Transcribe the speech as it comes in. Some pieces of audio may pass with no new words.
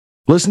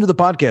Listen to the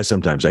podcast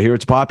sometimes. I hear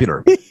it's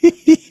popular.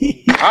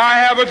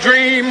 I have a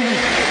dream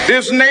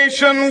this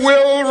nation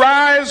will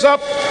rise up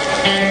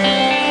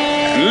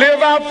and live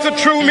out the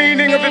true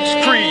meaning of its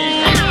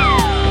creed.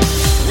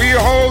 We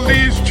hold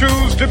these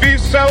truths to be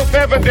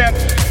self-evident,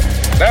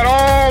 that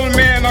all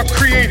men are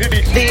created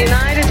equal. The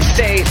United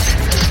States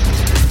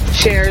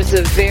shares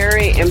a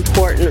very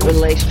important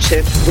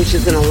relationship, which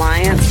is an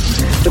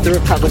alliance with the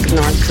Republic of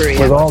North Korea.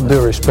 With all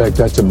due respect,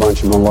 that's a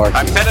bunch of malarkey.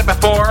 I've said it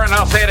before, and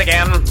I'll say it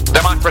again.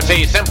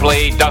 Democracy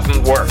simply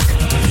doesn't work.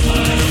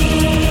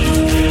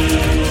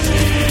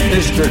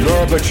 Mr.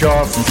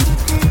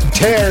 Gorbachev,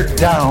 tear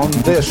down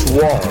this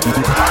wall.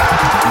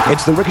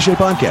 It's the Ricochet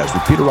Podcast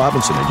with Peter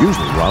Robinson and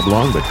usually Rob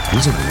Long, but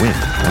he's in the wind.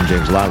 I'm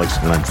James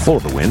Lalix, and I'm full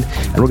of the wind.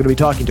 And we're going to be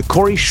talking to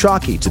Kori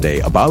Schake today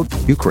about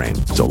Ukraine.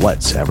 So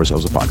let's have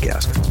ourselves a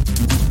podcast.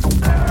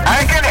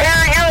 I can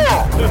hear you!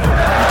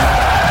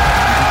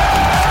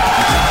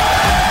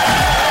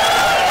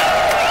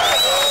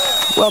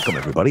 Welcome,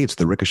 everybody. It's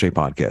the Ricochet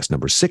Podcast,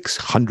 number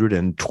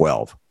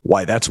 612.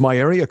 Why, that's my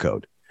area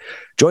code.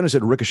 Join us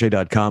at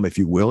ricochet.com, if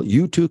you will.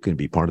 You, too, can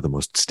be part of the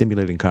most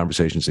stimulating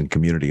conversations and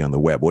community on the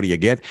web. What do you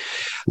get?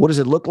 What does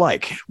it look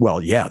like?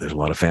 Well, yeah, there's a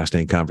lot of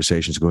fascinating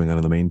conversations going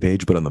on the main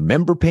page, but on the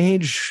member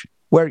page,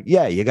 where,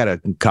 yeah, you got to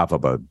cough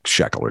up a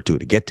shekel or two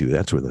to get to.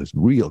 That's where the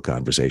real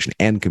conversation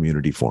and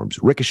community forms.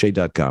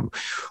 Ricochet.com.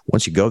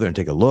 Once you go there and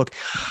take a look,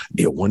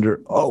 you'll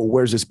wonder, oh,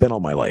 where's this been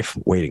all my life?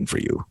 Waiting for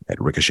you at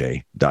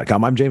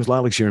ricochet.com. I'm James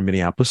Lalix here in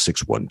Minneapolis,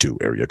 612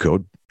 area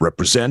code.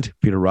 Represent.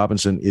 Peter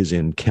Robinson is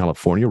in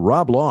California.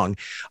 Rob Long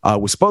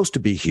was supposed to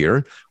be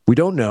here. We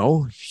don't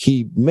know.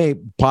 He may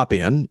pop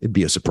in. It'd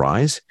be a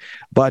surprise.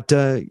 But,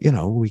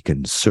 we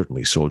can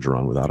certainly soldier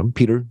on without him.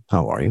 Peter,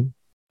 how are you?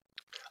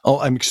 Oh,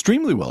 I'm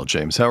extremely well,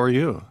 James. How are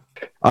you?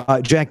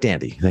 Jack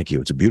Dandy, thank you.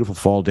 It's a beautiful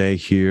fall day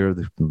here.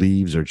 The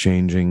leaves are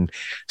changing.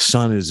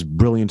 Sun is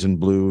brilliant and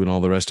blue and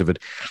all the rest of it.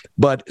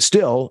 But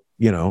still,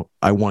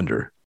 I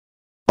wonder,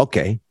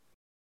 okay,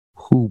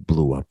 who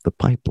blew up the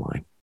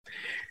pipeline?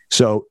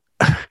 So,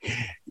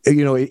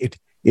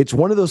 it's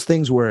one of those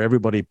things where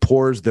everybody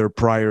pours their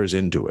priors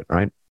into it,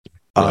 right?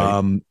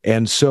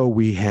 And so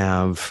we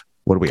have,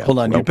 what do we have? Hold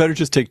on, you better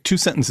just take 2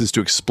 sentences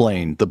to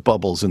explain the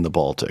bubbles in the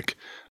Baltic.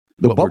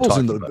 The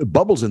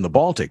bubbles in the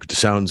Baltic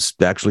sounds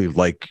actually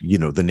like,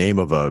 the name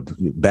of a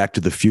Back to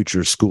the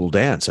Future school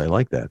dance. I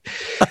like that.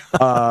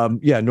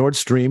 Nord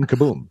Stream,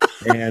 kaboom.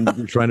 And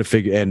we're trying to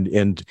figure,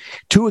 and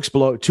two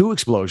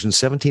explosions,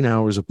 17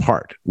 hours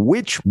apart,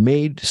 which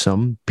made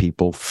some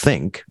people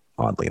think,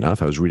 oddly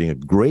enough, I was reading a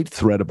great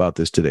thread about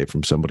this today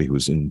from somebody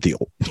who's in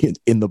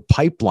the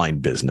pipeline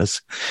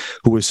business,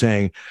 who was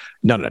saying,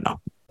 no.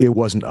 It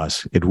wasn't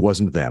us. It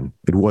wasn't them.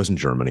 It wasn't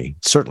Germany.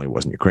 It certainly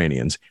wasn't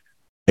Ukrainians.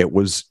 It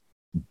was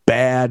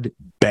bad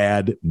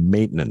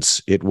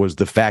maintenance. It was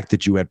the fact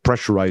that you had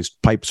pressurized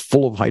pipes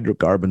full of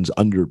hydrocarbons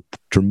under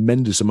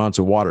tremendous amounts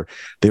of water.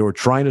 They were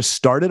trying to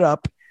start it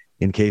up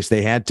in case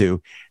they had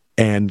to,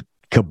 and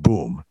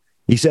kaboom.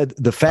 He said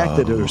the fact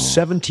that they're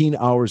 17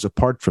 hours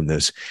apart from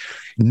this,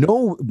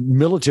 no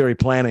military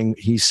planning,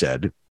 he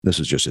said, this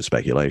is just his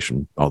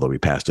speculation, although he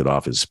passed it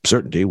off as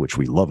certainty, which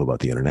we love about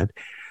the internet.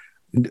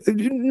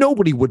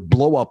 Nobody would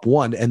blow up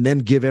one and then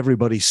give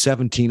everybody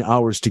 17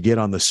 hours to get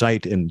on the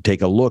site and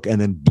take a look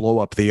and then blow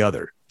up the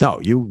other. No,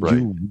 you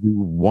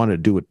want to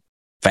do it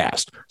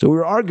fast. So we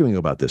were arguing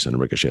about this in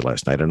Ricochet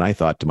last night, and I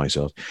thought to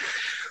myself,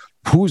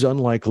 who's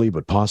unlikely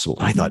but possible?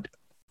 I thought,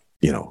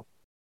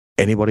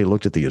 anybody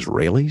looked at the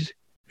Israelis?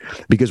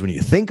 Because when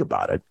you think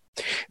about it,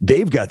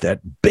 they've got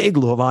that big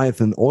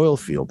Leviathan oil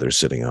field they're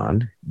sitting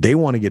on. They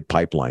want to get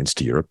pipelines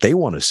to Europe. They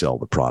want to sell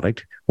the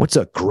product. What's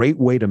a great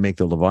way to make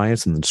the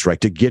Leviathan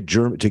strike? To get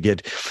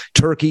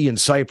Turkey and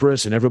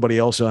Cyprus and everybody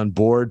else on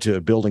board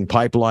to building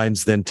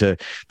pipelines than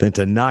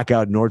to knock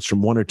out Nord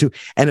Stream 1 or 2.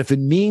 And if it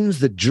means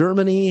that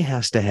Germany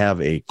has to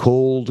have a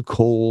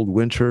cold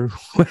winter,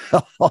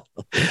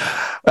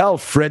 well,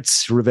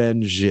 Fritz,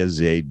 revenge is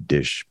a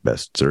dish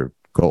best served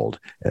cold,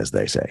 as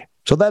they say.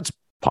 So that's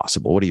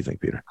possible. What do you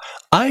think, Peter?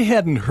 I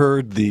hadn't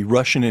heard the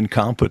Russian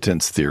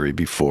incompetence theory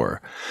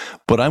before,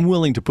 but I'm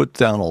willing to put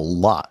down a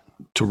lot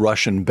to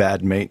Russian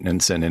bad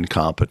maintenance and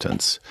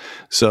incompetence.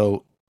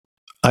 So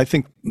I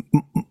think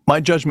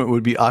my judgment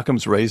would be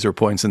Occam's razor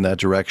points in that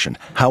direction.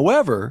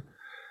 However,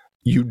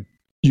 you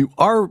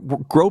are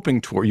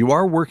working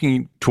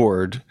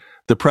toward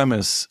the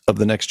premise of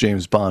the next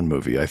James Bond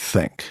movie, I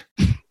think.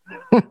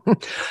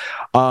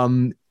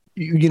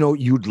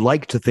 You'd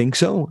like to think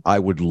so. I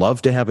would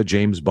love to have a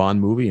James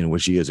Bond movie in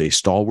which he is a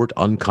stalwart,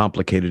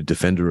 uncomplicated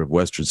defender of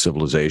Western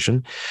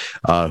civilization,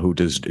 who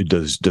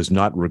does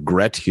not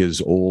regret his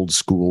old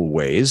school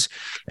ways,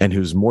 and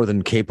who's more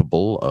than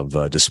capable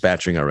of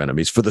dispatching our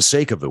enemies for the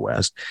sake of the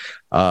West.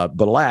 But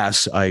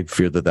alas, I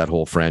fear that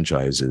whole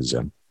franchise is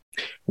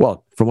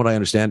Well, from what I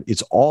understand,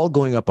 it's all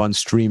going up on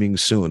streaming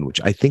soon,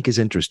 which I think is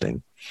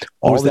interesting.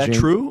 Is that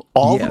true?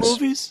 All the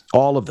movies?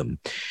 All of them,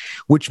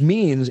 which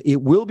means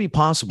it will be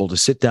possible to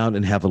sit down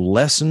and have a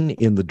lesson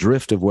in the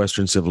drift of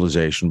Western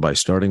civilization by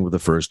starting with the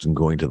first and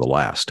going to the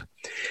last.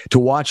 To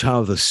watch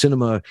how the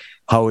cinema,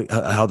 how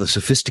the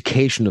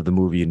sophistication of the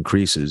movie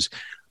increases,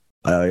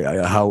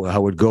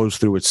 how it goes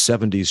through its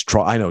 70s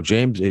trough. I know,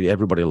 James,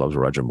 everybody loves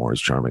Roger Moore.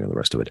 He's charming and the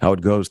rest of it. How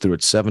it goes through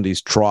its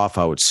 70s trough,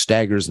 how it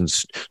staggers and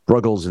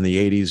struggles in the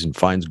 80s and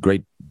finds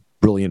great,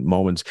 brilliant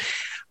moments.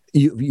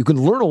 You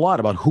can learn a lot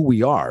about who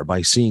we are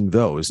by seeing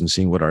those and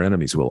seeing what our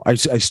enemies will. I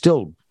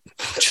still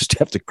just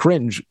have to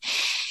cringe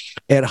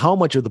at how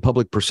much of the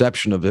public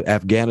perception of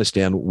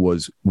Afghanistan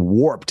was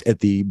warped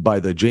by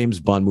the James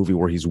Bond movie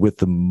where he's with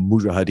the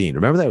Mujahideen.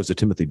 Remember that? It was the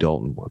Timothy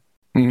Dalton one.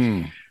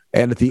 Mm.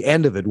 And at the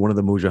end of it, one of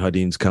the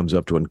Mujahideens comes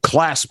up to him and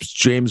clasps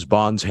James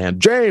Bond's hand.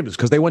 James,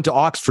 because they went to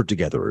Oxford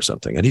together or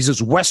something. And he's as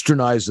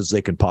westernized as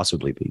they can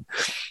possibly be.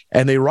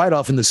 And they ride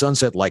off in the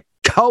sunset like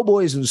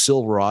cowboys in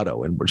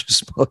Silverado. And we're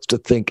just supposed to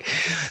think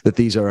that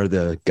these are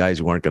the guys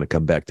who aren't going to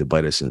come back to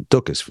bite us. And it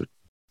took us for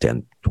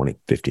 10, 20,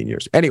 15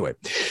 years. Anyway,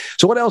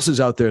 so what else is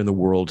out there in the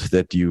world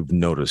that you've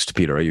noticed,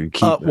 Peter? Are you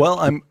well,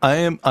 I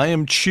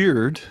am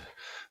cheered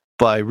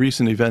by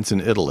recent events in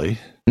Italy.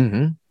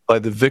 Mm-hmm. By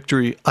the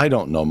victory. I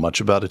don't know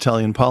much about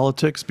Italian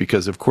politics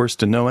because, of course,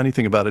 to know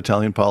anything about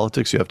Italian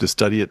politics, you have to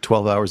study it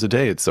 12 hours a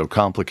day. It's so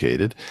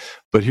complicated.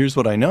 But here's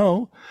what I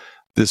know.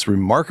 This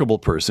remarkable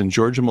person,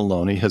 Giorgia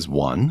Meloni, has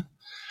won.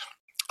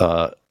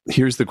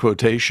 Here's the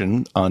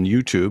quotation on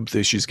YouTube.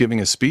 She's giving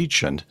a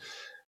speech, and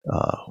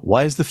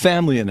why is the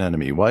family an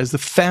enemy? Why is the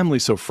family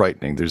so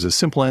frightening? There's a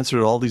simple answer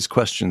to all these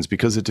questions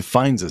because it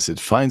defines us. It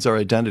defines our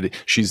identity.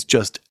 She's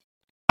just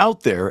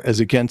out there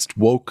as against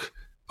woke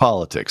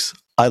politics.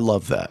 I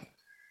love that.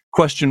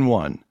 Question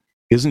 1,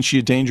 isn't she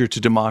a danger to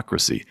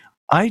democracy?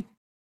 I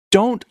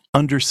don't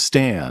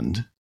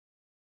understand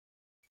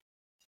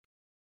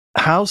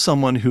how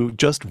someone who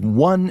just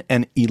won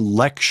an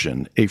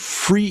election, a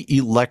free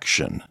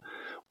election,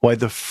 why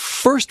the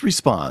first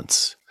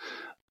response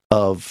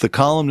of the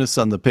columnists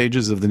on the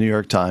pages of the New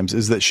York Times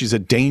is that she's a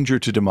danger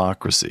to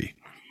democracy.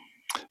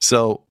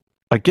 So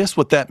I guess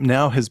what that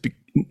now has become,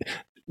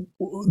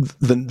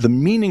 the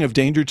meaning of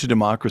danger to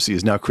democracy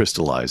is now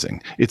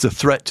crystallizing. It's a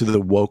threat to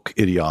the woke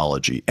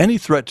ideology. Any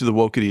threat to the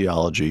woke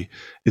ideology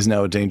is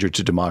now a danger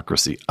to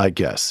democracy, I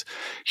guess.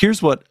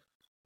 Here's what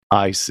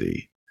I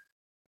see.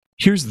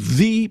 Here's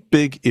the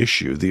big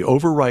issue, the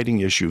overriding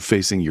issue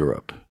facing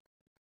Europe.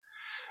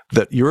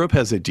 That Europe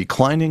has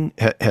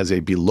a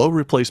below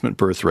replacement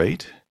birth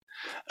rate,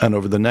 and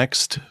over the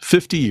next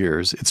 50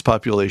 years, its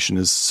population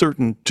is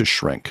certain to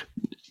shrink.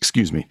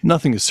 Excuse me,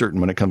 nothing is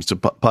certain when it comes to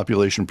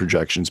population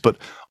projections, but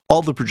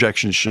all the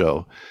projections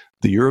show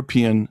the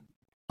European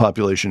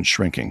population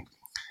shrinking.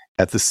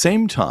 At the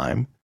same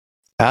time,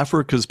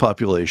 Africa's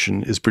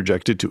population is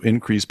projected to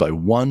increase by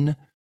 1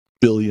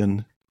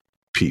 billion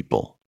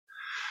people.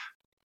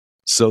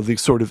 So the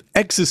sort of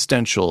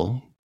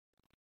existential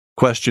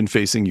question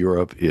facing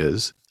Europe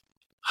is,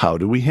 how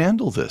do we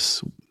handle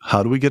this?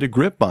 How do we get a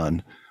grip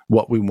on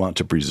what we want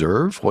to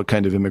preserve, what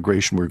kind of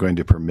immigration we're going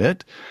to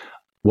permit?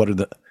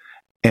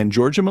 And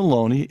Giorgia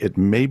Meloni, it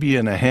may be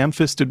in a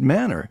ham-fisted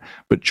manner,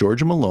 but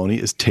Giorgia Meloni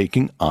is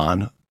taking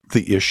on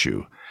the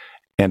issue.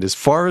 And as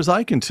far as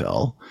I can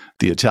tell,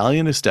 the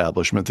Italian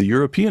establishment, the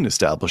European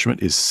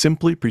establishment, is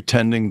simply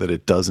pretending that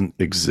it doesn't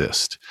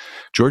exist.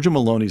 Giorgia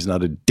Meloni is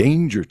not a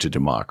danger to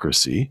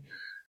democracy.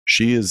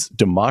 She is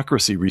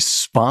democracy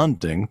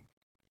responding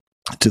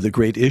to the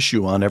great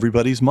issue on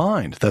everybody's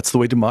mind. That's the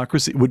way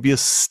democracy would be.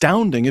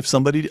 Astounding if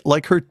somebody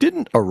like her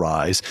didn't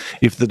arise,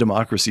 if the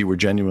democracy were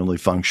genuinely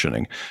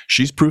functioning.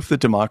 She's proof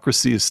that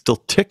democracy is still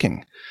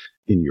ticking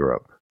in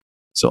Europe.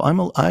 So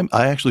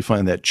I actually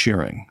find that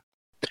cheering.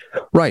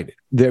 Right.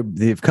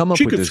 They've come up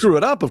with this. She could screw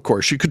it up, of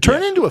course. She could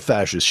turn into a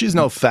fascist. She's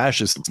no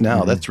fascist now.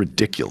 Mm-hmm. That's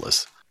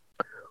ridiculous.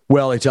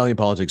 Well, Italian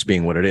politics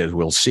being what it is,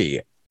 we'll see.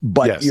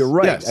 But yes, you're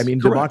right. Yes, I mean,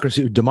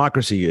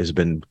 democracy has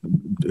been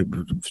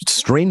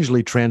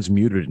strangely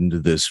transmuted into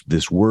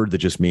this word that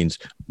just means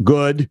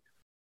good.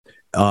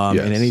 And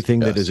anything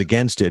that is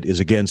against it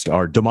is against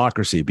our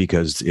democracy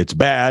because it's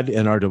bad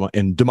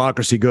and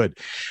democracy good.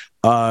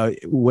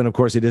 When, of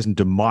course, it isn't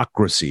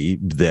democracy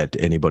that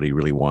anybody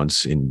really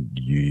wants in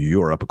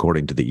Europe,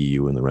 according to the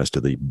EU and the rest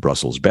of the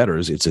Brussels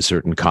betters. It's a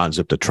certain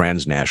concept, a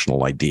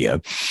transnational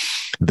idea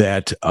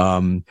that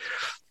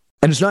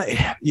and it's not,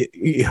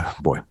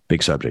 boy,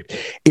 big subject.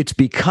 It's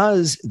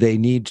because they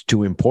need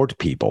to import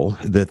people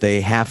that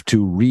they have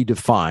to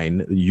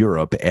redefine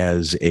Europe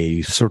as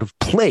a sort of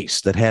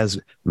place that has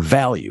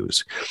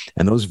values.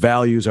 And those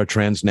values are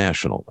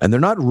transnational. And they're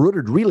not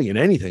rooted really in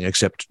anything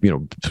except,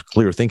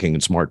 clear thinking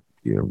and smart,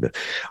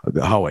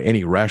 how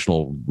any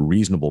rational,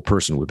 reasonable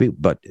person would be.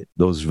 But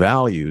those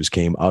values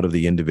came out of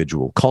the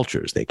individual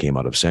cultures. They came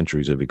out of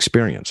centuries of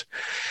experience.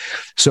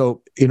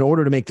 So in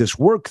order to make this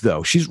work,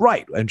 though, she's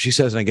right. And she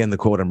says, and again, the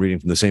quote I'm reading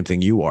from the same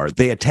thing you are,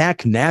 they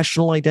attack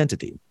national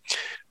identity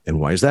And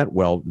why is that?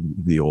 Well,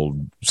 the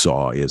old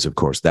saw is, of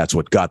course, that's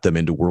what got them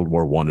into World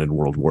War I and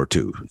World War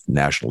II.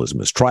 Nationalism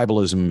is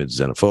tribalism, it's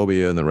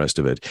xenophobia, and the rest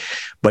of it.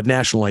 But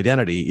national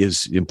identity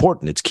is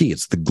important. It's key.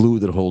 It's the glue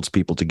that holds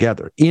people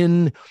together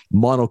in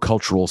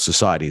monocultural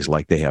societies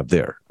like they have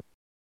there.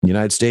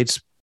 United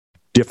States,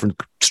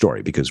 different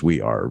story, because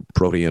we are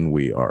protean,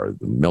 we are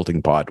the melting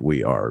pot,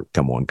 we are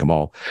come on, come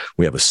all.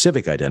 We have a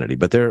civic identity,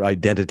 but their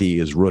identity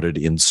is rooted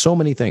in so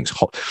many things: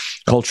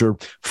 culture,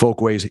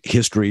 folkways,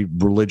 history,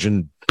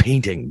 religion,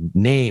 painting,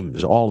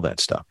 names, all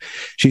that stuff.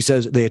 She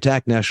says they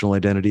attacked national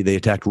identity, they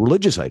attacked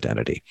religious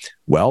identity.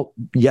 Well,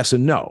 yes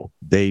and no.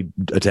 They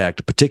attacked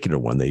a particular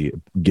one. They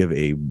give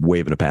a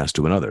wave and a pass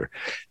to another.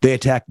 They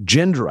attacked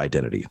gender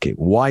identity. Okay,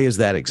 why is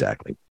that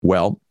exactly?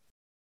 Well,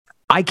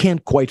 I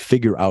can't quite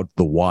figure out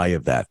the why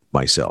of that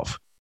myself.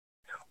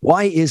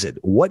 Why is it?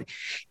 What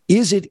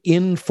is it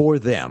in for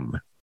them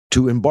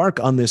to embark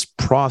on this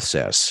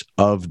process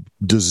of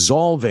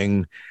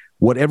dissolving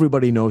what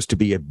everybody knows to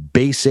be a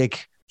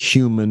basic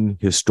human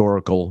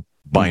historical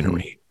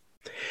binary?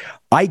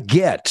 I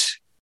get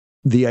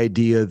the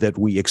idea that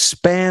we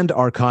expand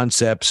our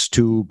concepts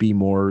to be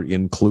more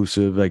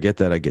inclusive. I get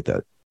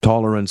that.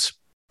 Tolerance,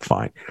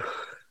 fine.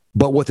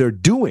 But what they're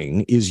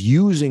doing is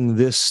using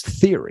this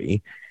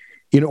theory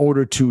in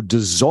order to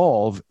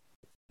dissolve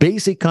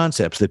basic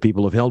concepts that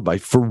people have held by.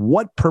 For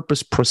what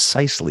purpose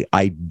precisely?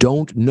 I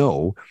don't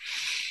know,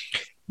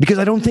 because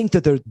I don't think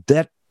that they're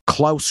that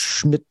Klaus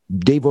Schmidt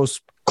Davos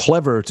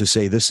clever to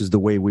say this is the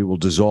way we will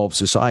dissolve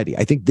society.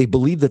 I think they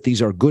believe that these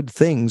are good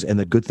things and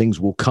that good things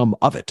will come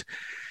of it.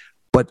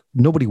 But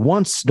nobody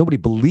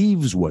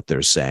believes what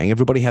they're saying.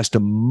 Everybody has to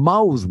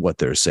mouth what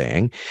they're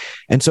saying.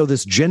 And so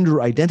this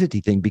gender identity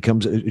thing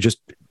becomes just...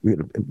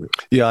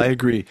 Yeah, I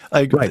agree.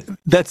 Right.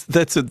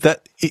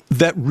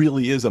 That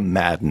really is a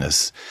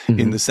madness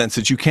in the sense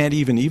that you can't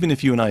even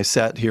if you and I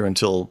sat here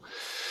until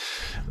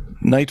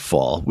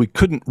nightfall, we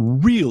couldn't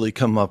really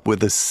come up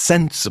with a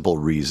sensible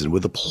reason,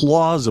 with a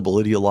plausible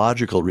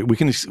ideological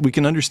reason. We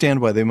can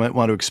understand why they might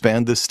want to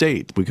expand the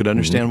state. We could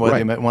understand why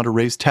they might want to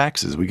raise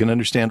taxes. We can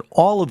understand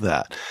all of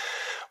that.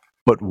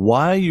 But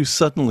why you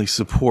suddenly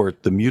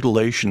support the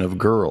mutilation of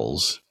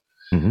girls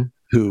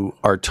who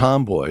are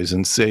tomboys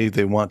and say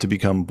they want to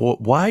become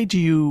why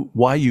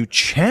you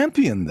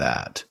champion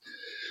that?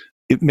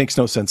 It makes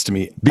no sense to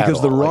me.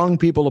 Because the wrong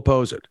people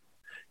oppose it.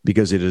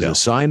 Because it is a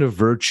sign of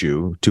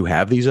virtue to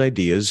have these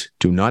ideas,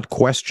 to not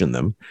question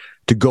them,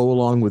 to go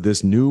along with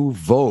this new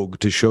vogue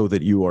to show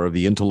that you are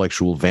the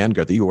intellectual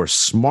vanguard, that you are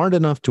smart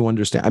enough to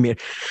understand. I mean,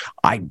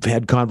 I've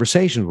had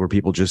conversations where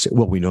people just say,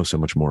 well, we know so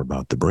much more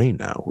about the brain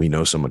now. We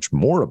know so much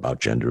more about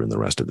gender and the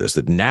rest of this,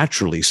 that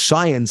naturally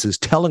science is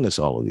telling us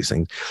all of these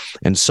things.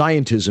 And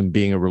scientism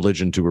being a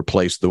religion to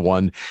replace the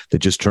one that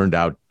just turned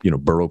out,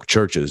 Baroque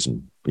churches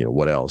and,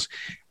 what else.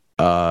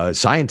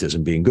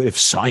 Scientism being good, if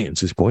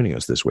science is pointing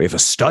us this way, if a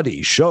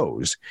study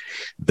shows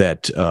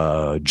that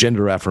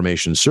gender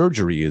affirmation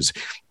surgery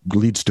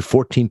leads to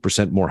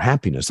 14% more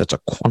happiness, that's a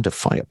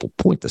quantifiable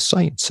point, the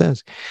science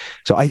says.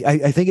 So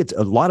I think it's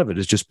a lot of it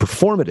is just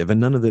performative, and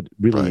none of it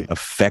really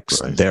affects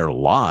their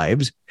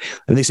lives.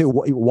 And they say,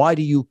 why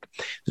do you,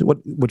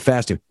 what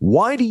fasting,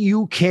 why do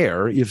you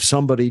care if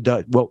somebody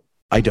does? Well,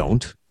 I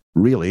don't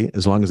really,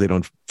 as long as they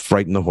don't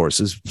frighten the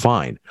horses,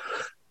 fine.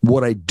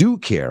 What I do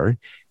care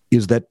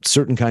is that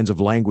certain kinds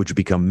of language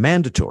become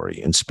mandatory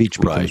and speech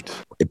becomes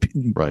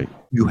right.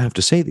 You have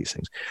to say these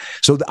things.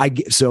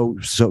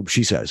 So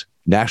she says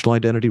national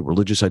identity,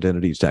 religious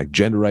identity,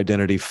 gender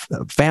identity,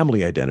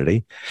 family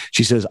identity.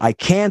 She says, I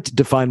can't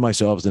define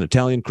myself as an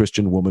Italian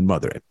Christian woman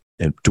mother.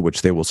 And to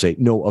which they will say,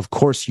 no, of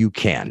course you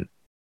can.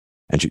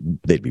 And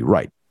they'd be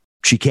right.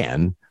 She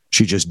can.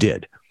 She just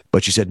did.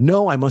 But she said,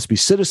 no, I must be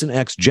citizen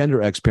X,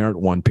 gender X,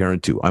 parent 1,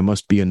 parent 2. I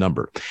must be a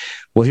number.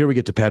 Well, here we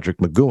get to Patrick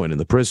McGowan in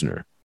The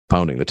Prisoner,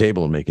 pounding the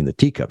table and making the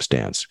teacups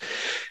dance.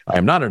 I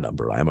am not a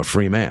number. I am a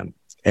free man.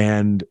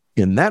 And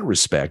in that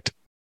respect,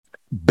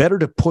 better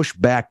to push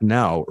back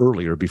now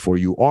earlier before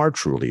you are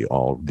truly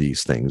all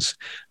these things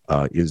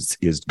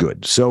is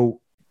good. So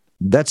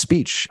that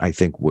speech, I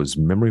think, was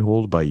memory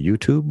hold by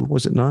YouTube,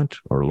 was it not?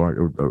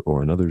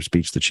 Or another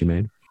speech that she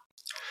made?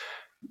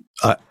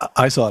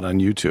 I saw it on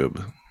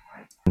YouTube.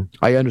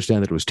 I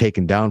understand that it was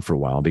taken down for a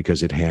while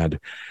because it had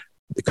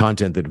the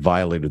content that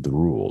violated the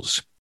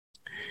rules.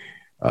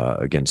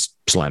 Against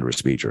slanderous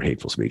speech or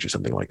hateful speech or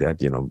something like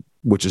that,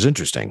 which is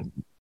interesting.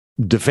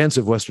 Defense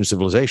of Western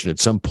civilization at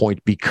some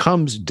point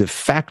becomes de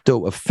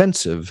facto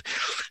offensive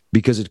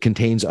because it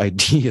contains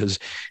ideas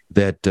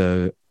that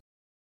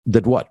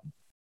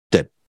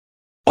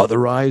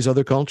otherize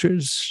other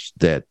cultures,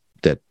 that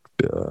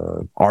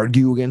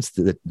argue against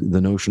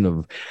the notion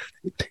of.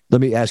 Let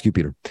me ask you,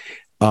 Peter,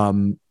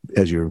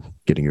 as you're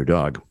getting your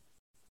dog,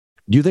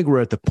 do you think we're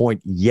at the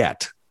point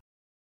yet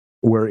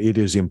where it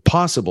is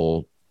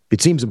impossible? It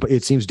seems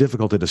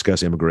difficult to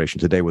discuss immigration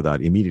today without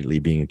immediately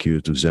being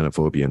accused of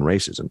xenophobia and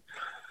racism.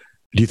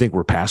 Do you think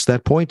we're past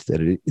that point,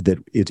 that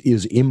it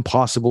is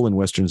impossible in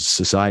Western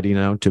society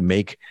now to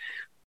make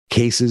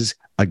cases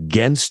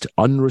against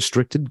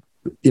unrestricted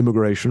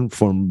immigration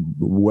from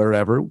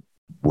wherever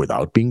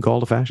without being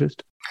called a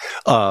fascist?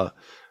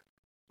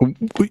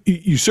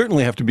 You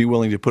certainly have to be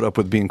willing to put up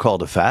with being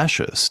called a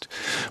fascist.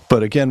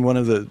 But again, one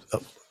of the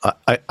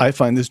I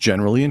find this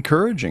generally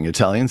encouraging.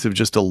 Italians have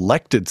just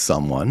elected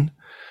someone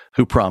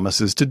who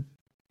promises to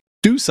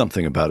do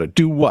something about it.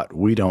 Do what?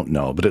 We don't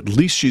know. But at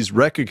least she's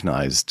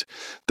recognized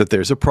that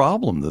there's a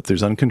problem, that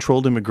there's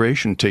uncontrolled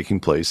immigration taking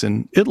place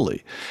in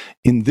Italy.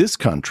 In this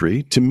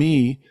country, to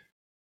me,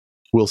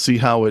 we'll see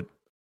how it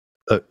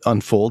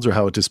unfolds or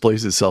how it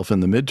displays itself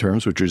in the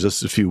midterms, which are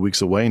just a few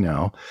weeks away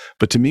now.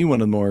 But to me, one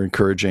of the more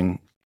encouraging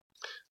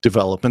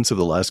developments of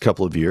the last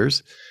couple of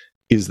years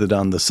is that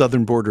on the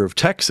southern border of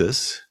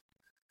Texas,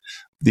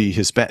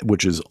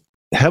 which is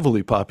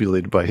heavily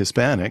populated by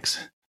Hispanics,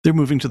 they're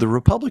moving to the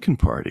Republican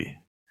Party.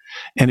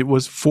 And it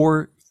was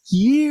for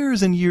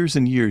years and years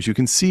and years. You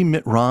can see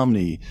Mitt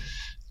Romney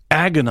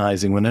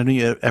agonizing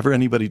whenever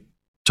anybody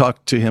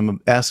talked to him,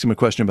 asked him a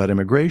question about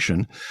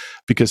immigration,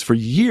 because for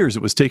years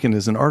it was taken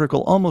as an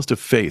article almost of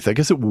faith. I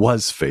guess it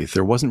was faith.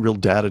 There wasn't real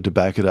data to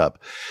back it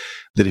up,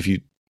 that if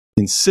you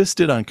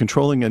insisted on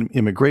controlling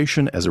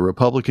immigration as a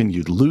Republican,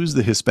 you'd lose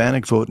the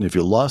Hispanic vote. And if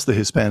you lost the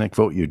Hispanic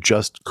vote, you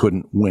just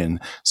couldn't win.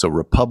 So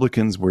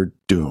Republicans were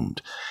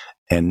doomed.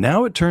 And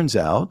now it turns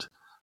out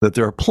that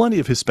there are plenty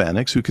of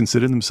Hispanics who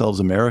consider themselves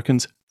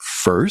Americans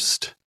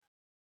first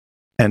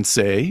and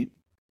say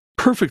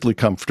perfectly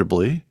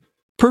comfortably,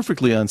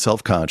 perfectly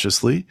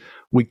unselfconsciously,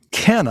 we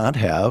cannot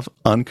have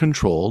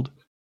uncontrolled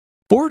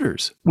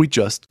borders. We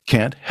just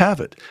can't have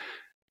it.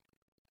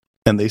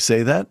 And they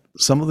say that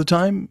some of the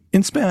time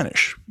in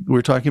Spanish.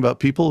 We're talking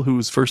about people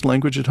whose first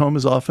language at home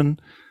is often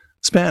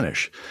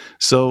Spanish.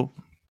 So,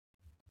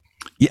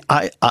 yeah,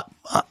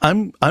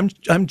 I'm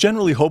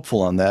generally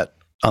hopeful on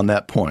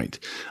that point.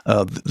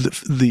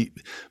 The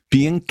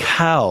being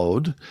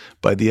cowed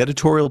by the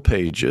editorial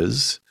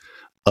pages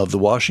of the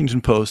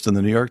Washington Post and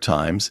the New York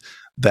Times,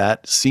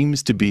 that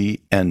seems to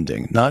be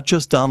ending. Not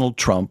just Donald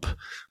Trump,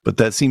 but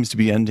that seems to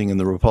be ending in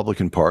the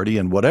Republican Party.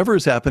 And whatever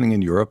is happening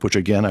in Europe, which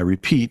again, I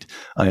repeat,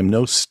 I am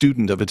no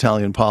student of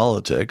Italian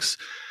politics,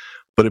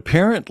 but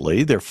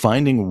apparently they're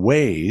finding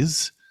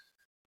ways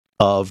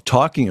of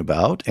talking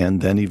about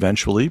and then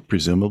eventually,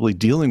 presumably,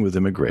 dealing with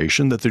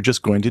immigration that they're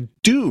just going to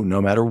do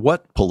no matter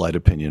what polite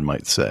opinion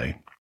might say.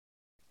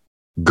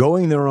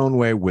 Going their own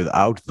way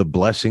without the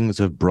blessings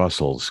of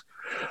Brussels.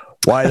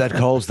 Why, that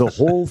calls the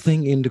whole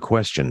thing into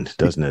question,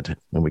 doesn't it?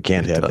 And we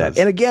can't have that.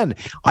 And again,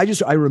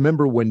 I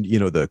remember when,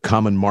 the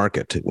common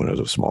market, when I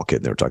was a small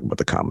kid, they were talking about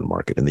the common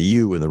market and the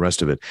EU and the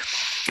rest of it.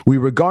 We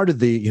regarded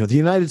the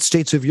United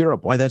States of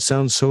Europe. Why, that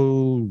sounds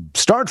so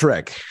Star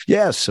Trek.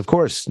 Yes, of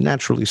course,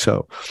 naturally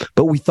so.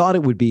 But we thought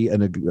it would be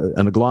an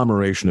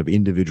agglomeration of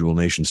individual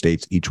nation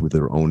states, each with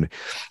their own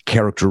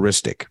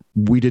characteristic.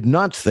 We did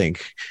not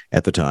think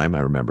at the time, I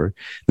remember,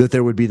 that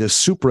there would be this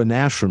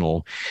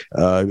supranational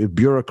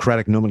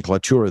bureaucratic nomenclature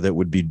that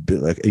would be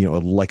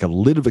like a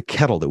lid of a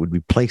kettle that would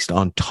be placed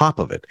on top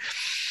of it,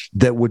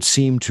 that would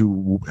seem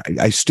to,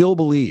 I still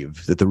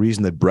believe that the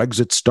reason that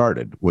Brexit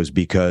started was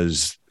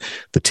because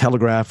the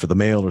Telegraph or the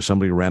Mail or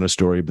somebody ran a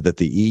story, but that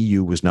the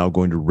EU was now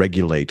going to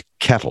regulate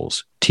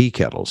kettles, tea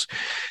kettles,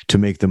 to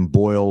make them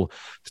boil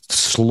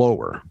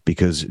slower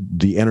because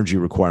the energy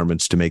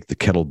requirements to make the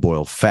kettle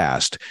boil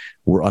fast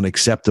were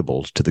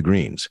unacceptable to the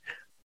Greens.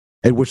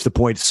 At which the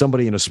point,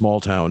 somebody in a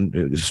small town,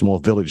 a small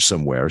village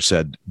somewhere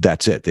said,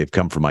 that's it. They've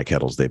come for my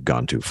kettles. They've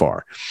gone too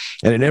far.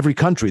 And in every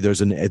country,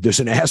 there's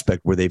an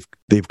aspect where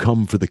they've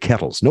come for the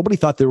kettles. Nobody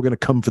thought they were going to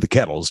come for the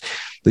kettles.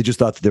 They just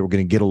thought that they were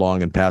going to get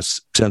along and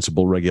pass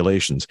sensible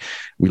regulations.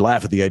 We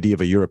laugh at the idea of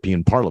a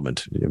European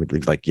Parliament.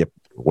 It's like, yep,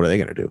 what are they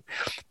going to do?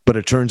 But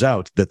it turns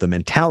out that the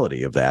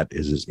mentality of that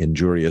is as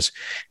injurious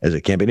as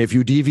it can be. And if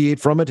you deviate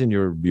from it and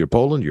you're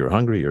Poland, you're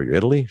Hungary, or you're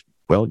Italy,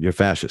 well, you're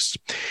fascists.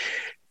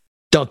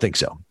 Don't think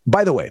so.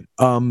 By the way,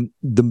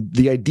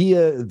 the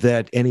idea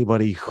that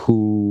anybody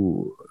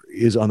who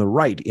is on the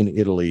right in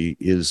Italy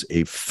is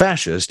a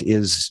fascist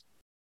is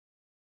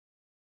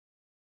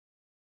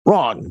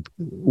wrong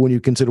when you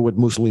consider what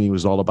Mussolini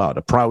was all about,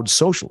 a proud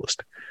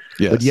socialist.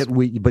 Yes.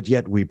 But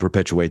yet we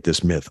perpetuate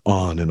this myth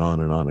on and on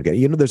and on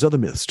again. There's other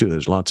myths too.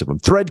 There's lots of them.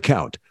 Thread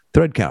count.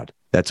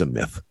 That's a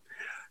myth.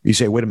 You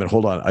say, wait a minute,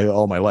 hold on.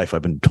 All my life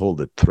I've been told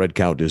that thread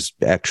count is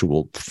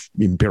actual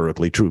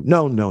empirically true.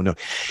 No.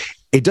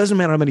 It doesn't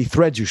matter how many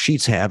threads your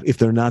sheets have if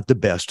they're not the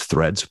best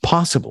threads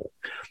possible.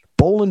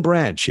 Boll and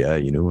Branch, yeah,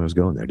 you knew I was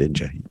going there, didn't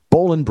you?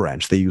 Boll and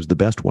Branch, they use the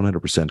best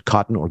 100%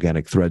 cotton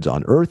organic threads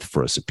on earth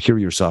for a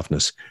superior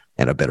softness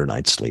and a better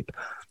night's sleep.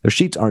 Their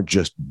sheets aren't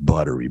just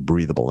buttery,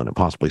 breathable, and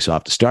impossibly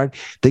soft to start.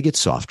 They get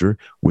softer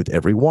with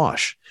every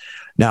wash.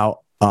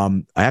 Now,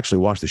 I actually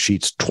washed the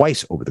sheets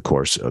twice over the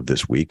course of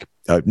this week.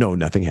 No,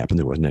 nothing happened.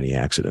 There wasn't any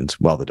accidents.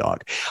 Well, the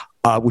dog.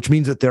 Which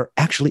means that they're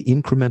actually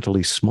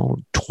incrementally small,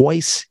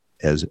 twice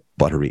as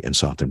buttery and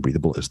soft and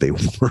breathable as they were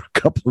a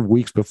couple of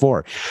weeks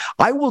before.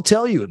 I will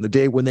tell you in the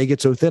day when they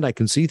get so thin I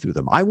can see through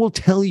them. I will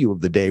tell you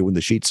of the day when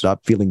the sheets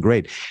stop feeling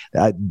great.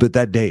 But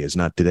that day is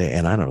not today,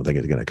 and I don't think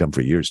it's going to come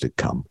for years to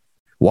come.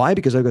 Why?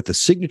 Because I've got the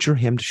signature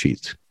hemmed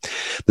sheets.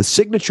 The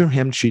signature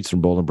hemmed sheets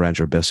from Boll &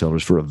 Branch are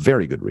bestsellers for a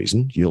very good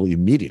reason. You'll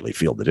immediately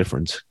feel the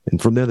difference. And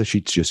from there, the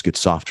sheets just get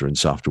softer and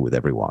softer with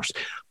every wash.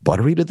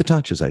 Buttery to the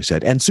touch, as I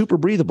said, and super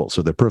breathable,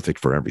 so they're perfect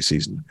for every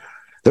season.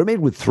 They're made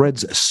with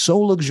threads so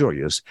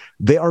luxurious,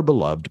 they are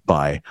beloved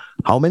by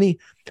how many?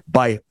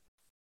 By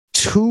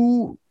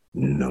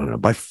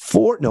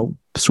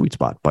sweet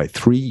spot, by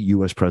 3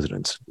 U.S.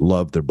 presidents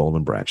love their Boll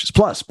 & Branches.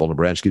 Plus, Boll &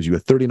 Branch gives you a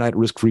 30-night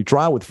risk-free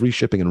trial with free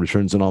shipping and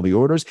returns on all the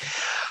orders.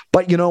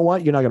 But you know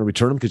what? You're not going to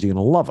return them because you're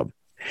going to love them.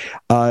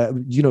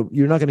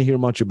 You're not going to hear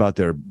much about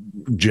their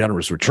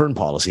generous return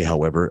policy,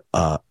 however,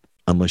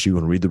 unless you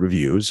want to read the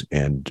reviews,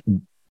 and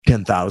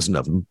 10,000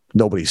 of them,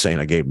 nobody's saying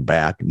I gave them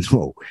back.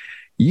 No.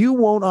 You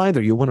won't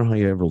either. You wonder how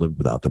you ever lived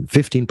without them.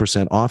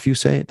 15% off, you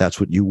say? That's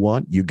what you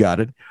want? You got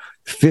it.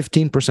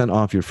 15%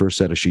 off your first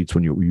set of sheets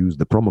when you use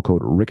the promo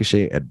code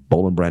Ricochet at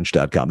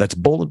BollandBranch.com. That's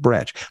Boll &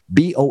 Branch,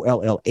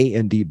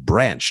 BOLLAND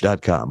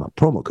branch.com,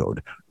 promo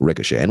code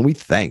Ricochet. And we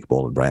thank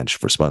Boll & Branch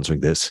for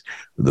sponsoring this,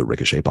 the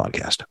Ricochet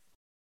podcast.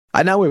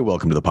 And now we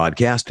welcome to the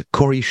podcast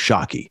Kori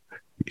Schake.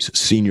 He's a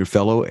senior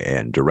fellow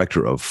and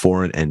director of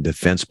foreign and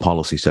defense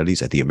policy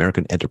studies at the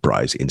American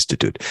Enterprise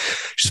Institute.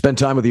 She spent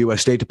time with the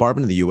U.S. State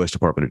Department and the U.S.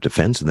 Department of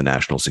Defense and the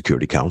National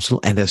Security Council,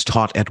 and has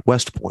taught at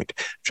West Point,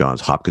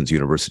 Johns Hopkins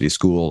University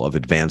School of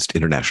Advanced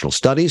International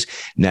Studies,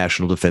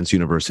 National Defense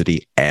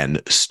University,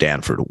 and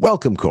Stanford.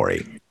 Welcome,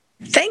 Kori.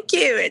 Thank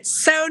you. It's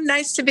so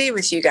nice to be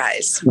with you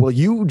guys. Well,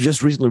 you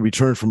just recently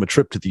returned from a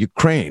trip to the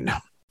Ukraine,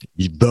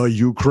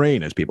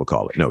 as people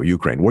call it. No,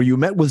 Ukraine, where you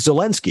met with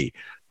Zelensky.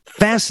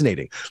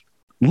 Fascinating.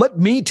 Let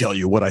me tell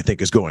you what I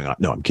think is going on.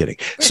 No, I'm kidding.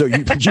 So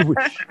you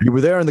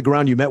were there on the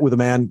ground. You met with a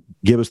man.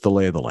 Give us the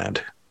lay of the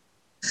land.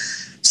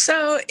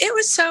 So it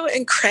was so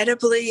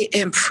incredibly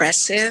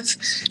impressive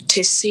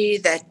to see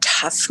the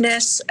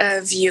toughness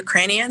of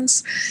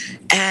Ukrainians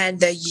and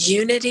the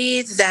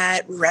unity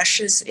that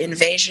Russia's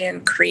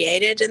invasion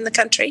created in the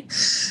country.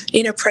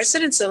 You know,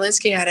 President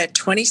Zelensky had a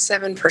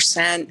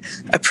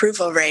 27%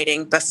 approval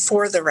rating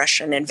before the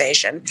Russian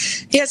invasion.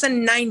 He has a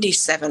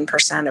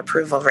 97%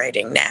 approval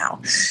rating now.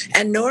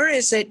 And nor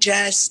is it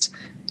just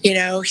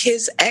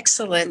his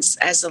excellence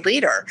as a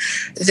leader.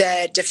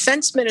 The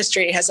Defense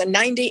Ministry has a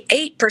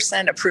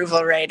 98%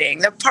 approval rating.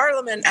 The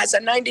Parliament has a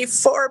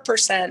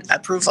 94%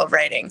 approval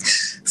rating.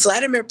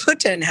 Vladimir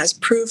Putin has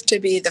proved to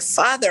be the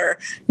father,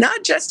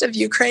 not just of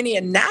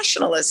Ukrainian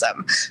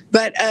nationalism,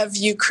 but of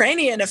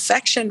Ukrainian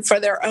affection for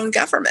their own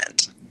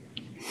government.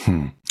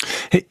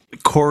 Hey,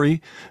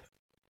 Kori,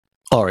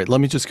 all right,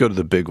 let me just go to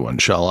the big one,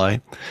 shall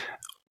I?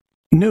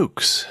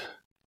 Nukes.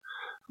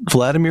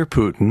 Vladimir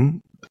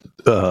Putin,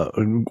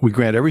 we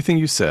grant everything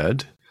you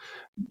said,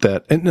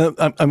 and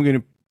I'm going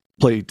to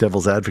play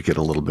devil's advocate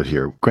a little bit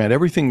here. Grant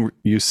everything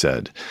you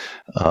said.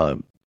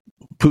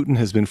 Putin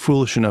has been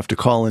foolish enough to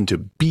call into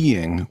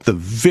being the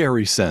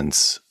very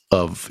sense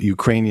of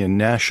Ukrainian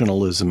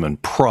nationalism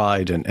and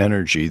pride and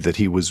energy that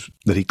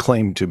he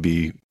claimed to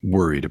be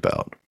worried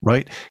about.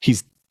 Right?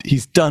 He's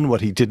done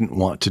what he didn't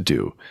want to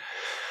do.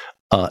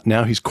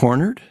 Now he's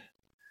cornered.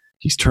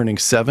 He's turning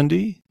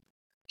 70.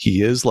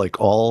 He is, like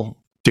all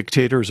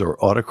dictators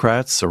or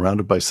autocrats,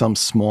 surrounded by some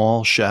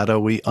small,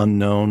 shadowy,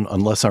 unknown,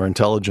 unless our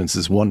intelligence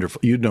is wonderful.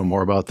 You'd know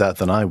more about that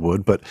than I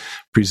would, but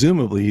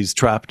presumably he's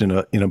trapped in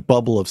a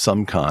bubble of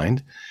some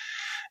kind,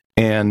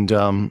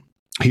 and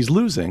he's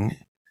losing.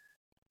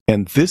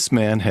 And this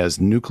man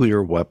has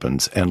nuclear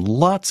weapons, and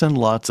lots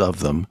of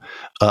them.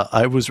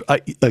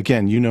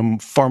 Again, you know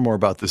far more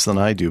about this than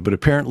I do, but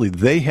apparently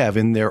they have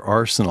in their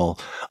arsenal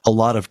a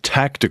lot of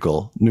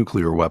tactical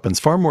nuclear weapons,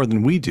 far more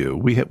than we do.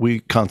 We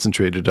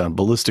concentrated on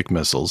ballistic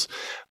missiles.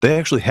 They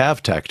actually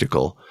have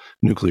tactical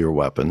nuclear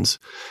weapons.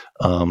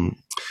 The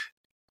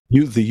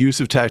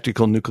use of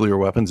tactical nuclear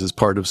weapons is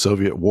part of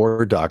Soviet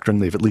war doctrine.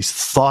 They've at least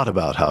thought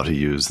about how to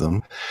use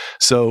them.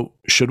 So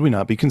should we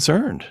not be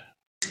concerned?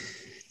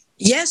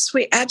 Yes,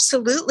 we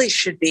absolutely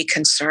should be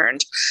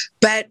concerned,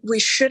 but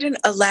we shouldn't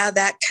allow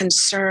that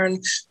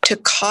concern to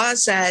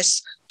cause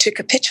us to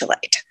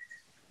capitulate.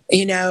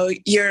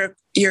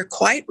 You're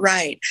quite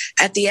right.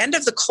 At the end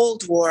of the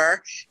Cold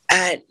War,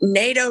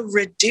 NATO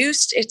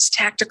reduced its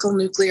tactical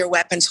nuclear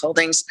weapons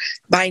holdings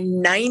by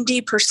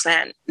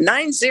 90%,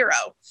 90,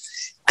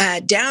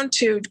 down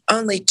to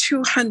only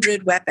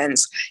 200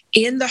 weapons,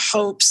 in the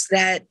hopes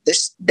that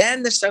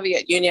then the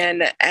Soviet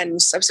Union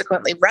and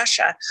subsequently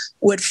Russia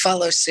would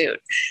follow suit.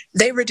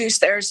 They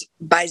reduced theirs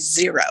by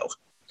 0.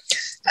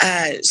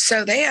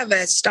 So they have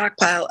a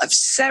stockpile of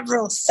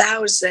several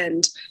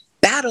thousand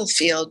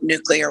battlefield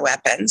nuclear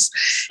weapons.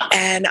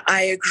 And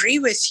I agree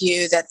with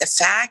you that the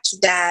fact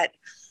that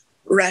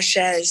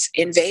Russia's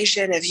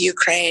invasion of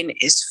Ukraine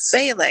is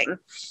failing,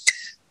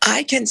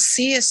 I can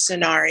see a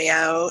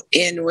scenario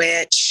in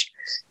which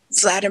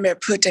Vladimir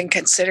Putin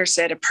considers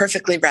it a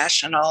perfectly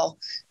rational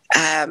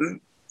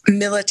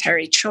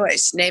military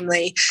choice,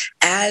 namely,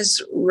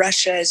 as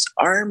Russia's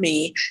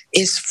army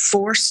is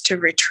forced to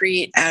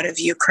retreat out of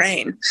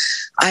Ukraine,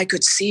 I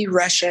could see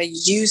Russia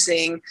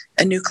using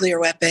a nuclear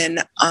weapon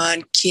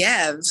on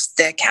Kiev,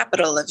 the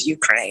capital of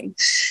Ukraine,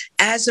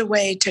 as a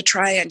way to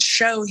try and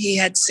show he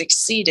had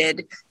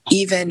succeeded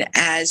even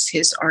as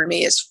his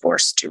army is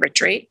forced to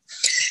retreat.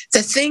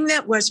 The thing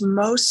that was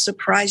most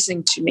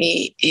surprising to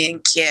me in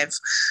Kiev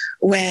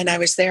when I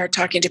was there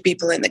talking to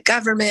people in the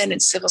government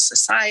and civil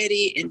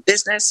society, in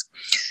business,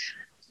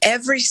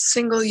 every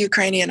single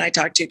Ukrainian I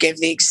talked to gave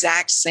the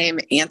exact same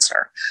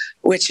answer,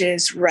 which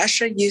is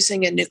Russia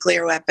using a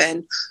nuclear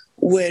weapon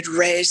would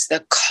raise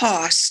the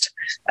cost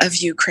of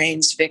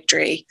Ukraine's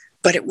victory,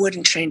 but it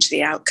wouldn't change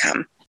the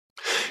outcome.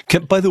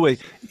 By the way,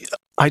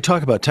 I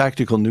talk about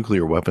tactical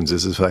nuclear weapons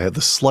as if I had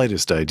the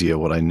slightest idea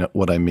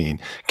what I mean.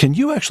 Can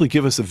you actually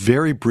give us a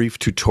very brief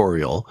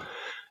tutorial?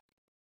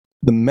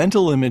 The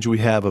mental image we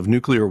have of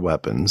nuclear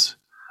weapons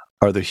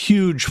are the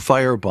huge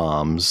fire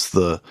bombs,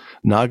 the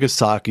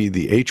Nagasaki,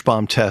 the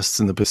H-bomb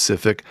tests in the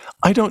Pacific.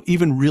 I don't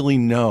even really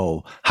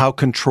know how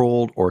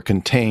controlled or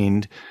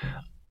contained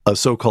a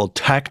so-called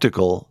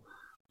tactical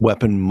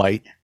weapon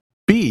might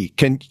be.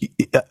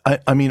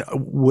 I mean,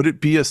 would it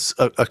be a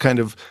kind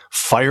of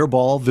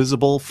fireball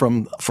visible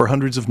for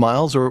hundreds of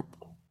miles or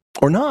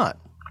not?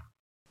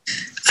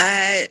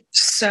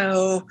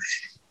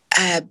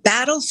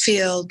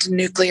 Battlefield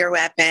nuclear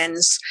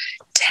weapons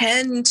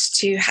tend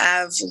to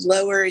have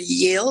lower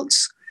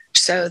yields,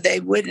 so they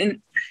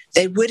wouldn't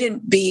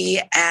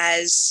be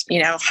as,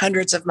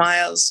 hundreds of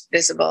miles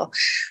visible.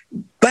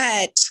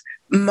 But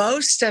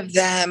most of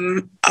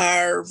them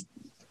are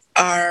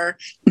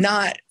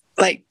not,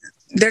 like,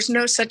 there's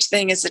no such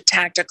thing as a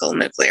tactical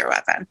nuclear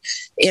weapon,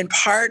 in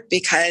part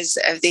because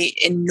of the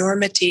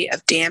enormity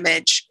of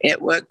damage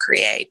it would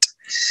create.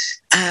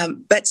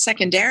 But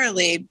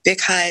secondarily,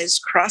 because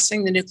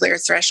crossing the nuclear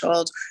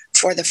threshold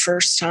for the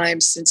first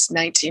time since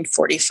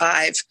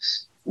 1945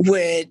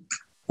 would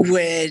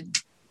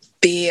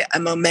be a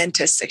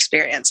momentous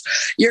experience.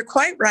 You're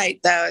quite right,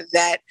 though,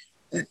 that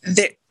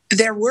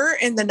there were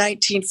in the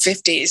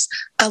 1950s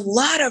a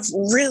lot of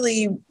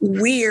really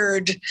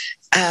weird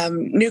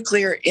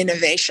nuclear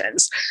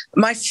innovations.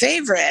 My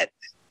favorite,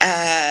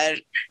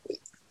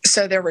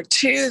 so there were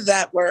two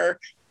that were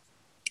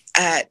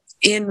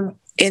in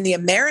the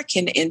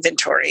American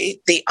inventory,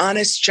 the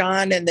Honest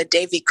John and the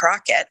Davy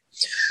Crockett,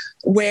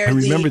 where I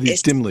remember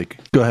these dimly.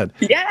 Go ahead.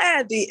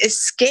 Yeah, the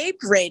escape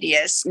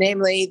radius,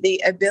 namely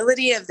the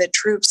ability of the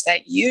troops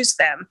that use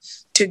them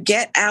to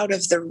get out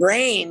of the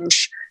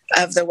range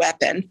of the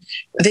weapon.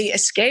 The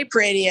escape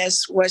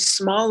radius was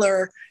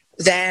smaller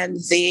than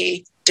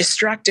the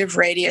destructive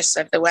radius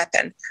of the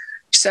weapon.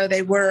 So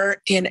they were,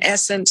 in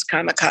essence,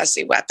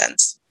 kamikaze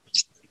weapons.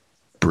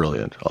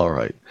 Brilliant. All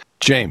right.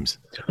 James.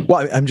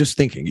 Well, I'm just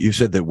thinking, you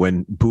said that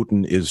when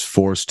Putin is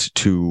forced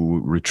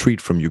to retreat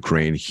from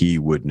Ukraine, he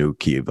would nuke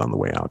Kyiv on the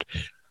way out.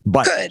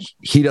 But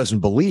he doesn't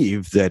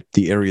believe that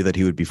the area that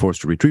he would be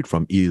forced to retreat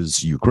from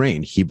is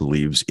Ukraine. He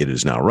believes it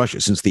is now Russia.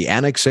 Since the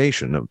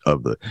annexation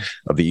of the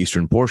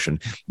eastern portion,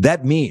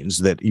 that means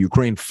that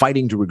Ukraine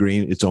fighting to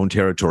regain its own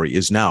territory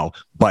is now,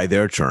 by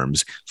their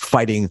terms,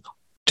 fighting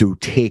to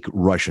take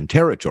Russian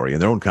territory.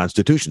 And their own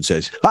constitution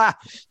says,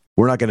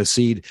 we're not going to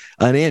cede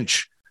an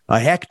inch, a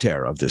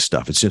hectare of this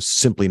stuff. It's just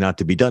simply not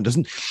to be done.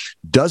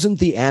 Doesn't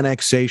the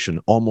annexation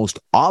almost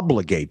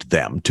obligate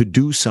them to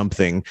do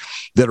something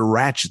that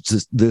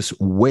ratchets this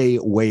way,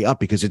 way up?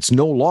 Because it's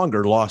no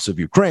longer loss of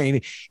Ukraine,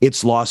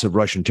 it's loss of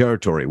Russian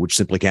territory, which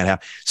simply can't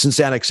happen.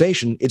 Since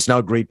annexation, it's now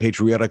Great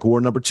Patriotic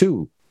War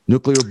 #2,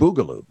 nuclear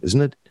boogaloo,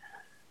 isn't it?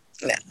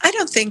 I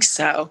don't think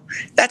so.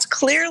 That's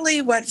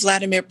clearly what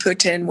Vladimir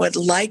Putin would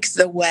like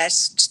the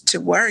West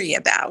to worry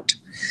about.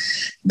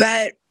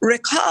 But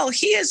recall,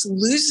 he is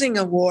losing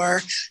a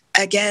war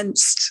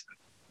against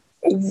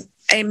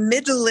a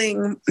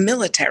middling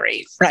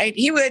military, right?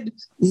 He would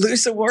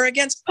lose a war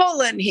against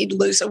Poland. He'd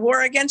lose a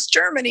war against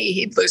Germany.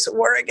 He'd lose a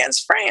war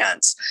against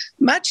France,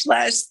 much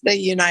less the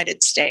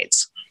United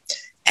States.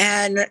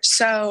 And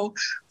so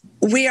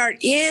we are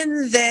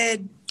in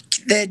the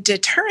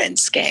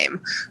deterrence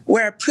game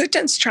where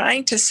Putin's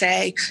trying to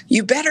say,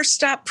 you better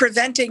stop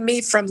preventing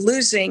me from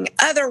losing.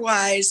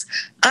 Otherwise,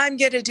 I'm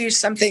going to do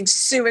something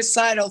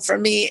suicidal for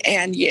me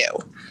and you.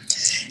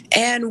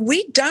 And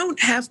we don't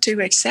have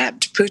to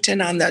accept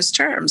Putin on those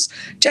terms,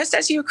 just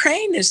as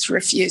Ukraine is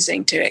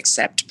refusing to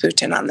accept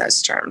Putin on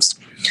those terms.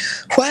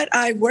 What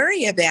I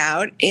worry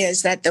about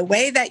is that the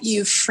way that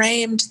you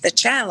framed the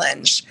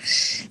challenge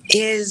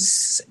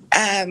is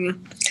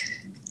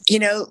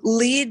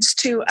leads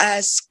to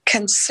us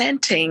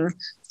consenting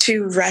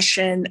to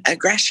Russian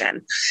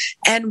aggression.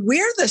 And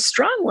we're the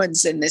strong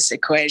ones in this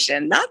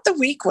equation, not the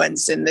weak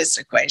ones in this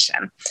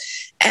equation.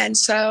 And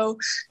so,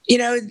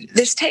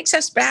 this takes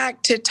us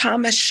back to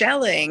Thomas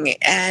Schelling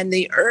and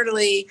the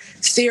early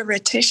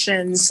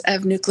theoreticians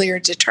of nuclear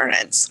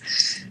deterrence.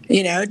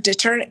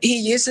 He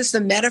uses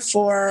the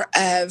metaphor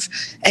of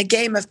a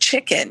game of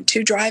chicken,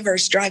 two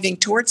drivers driving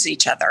towards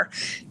each other,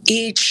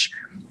 each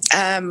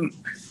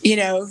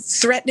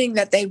threatening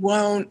that they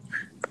won't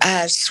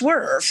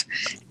swerve.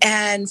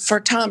 And for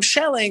Tom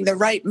Schelling, the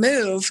right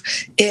move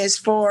is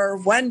for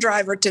one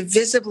driver to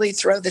visibly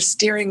throw the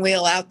steering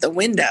wheel out the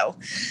window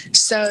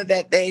so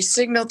that they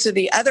signal to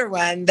the other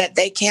one that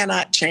they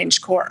cannot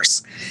change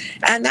course.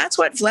 And that's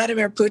what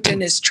Vladimir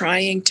Putin is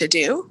trying to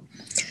do.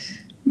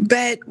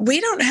 But we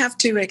don't have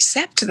to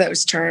accept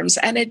those terms,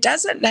 and it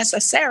doesn't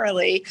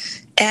necessarily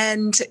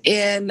end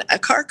in a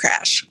car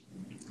crash.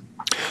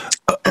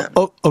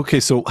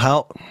 Okay, so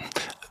how...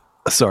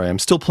 Sorry, I'm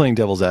still playing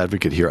devil's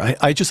advocate here.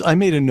 I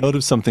made a note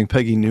of something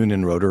Peggy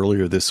Noonan wrote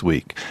earlier this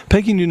week.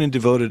 Peggy Noonan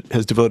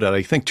has devoted,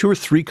 I think, 2 or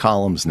 3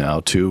 columns now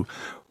to,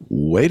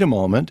 wait a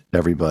moment,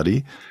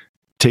 everybody,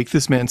 take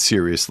this man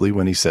seriously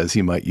when he says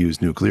he might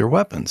use nuclear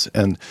weapons.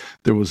 And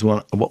there was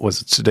one, what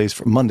was it, today's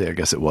Monday, I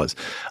guess it was.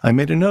 I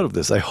made a note of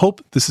this. I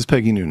hope, this is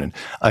Peggy Noonan,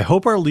 I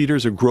hope our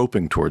leaders are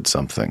groping towards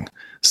something,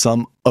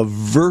 some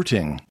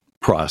averting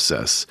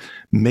process,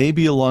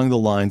 maybe along the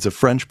lines of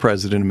French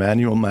President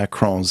Emmanuel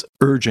Macron's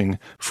urging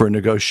for a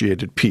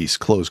negotiated peace,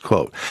 close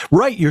quote.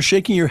 Right, you're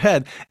shaking your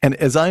head. And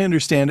as I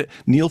understand it,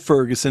 Neil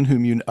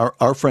Ferguson,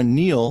 our friend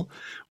Neil,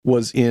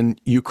 was in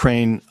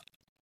Ukraine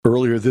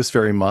earlier this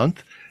very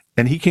month,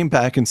 and he came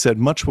back and said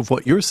much of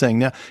what you're saying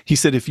now. He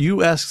said if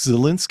you ask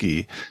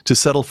Zelensky to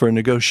settle for a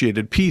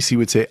negotiated peace, he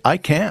would say, I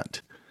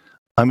can't.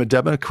 I'm a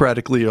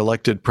democratically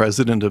elected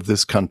president of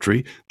this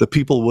country. The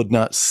people would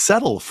not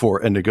settle for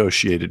a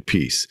negotiated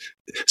peace.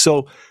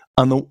 So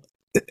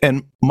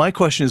and my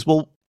question is,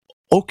 well,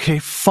 okay,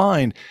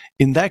 fine.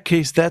 In that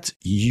case, that's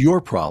your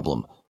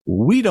problem.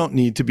 We don't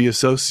need to be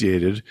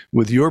associated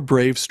with your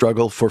brave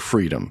struggle for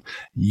freedom.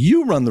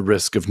 You run the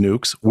risk of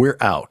nukes. We're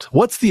out.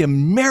 What's the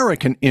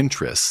American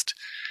interest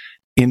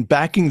in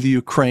backing the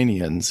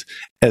Ukrainians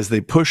as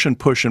they push and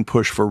push and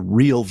push for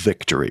real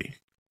victory?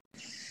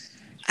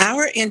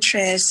 Our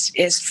interest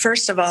is,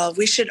 first of all,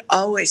 we should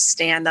always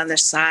stand on the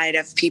side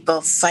of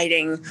people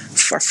fighting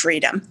for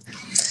freedom.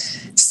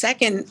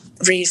 Second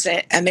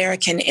reason,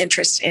 American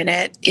interest in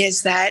it,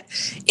 is that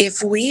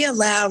if we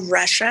allow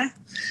Russia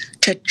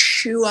to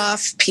chew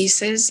off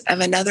pieces of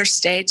another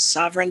state's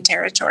sovereign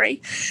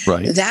territory,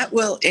 right, that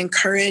will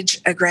encourage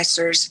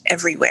aggressors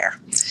everywhere.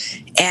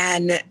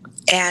 And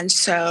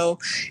so,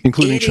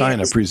 including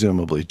China,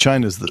 presumably.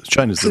 China's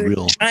the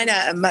real.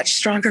 China, a much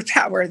stronger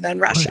power than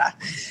Russia,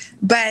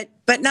 right,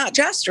 but not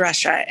just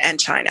Russia and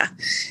China.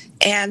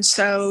 And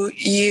so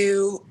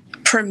you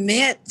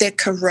permit the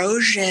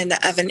corrosion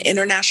of an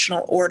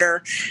international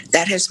order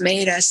that has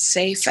made us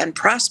safe and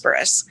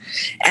prosperous,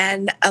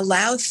 and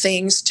allow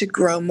things to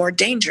grow more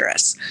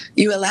dangerous.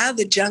 You allow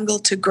the jungle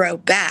to grow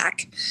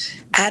back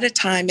at a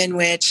time in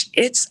which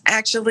it's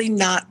actually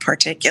not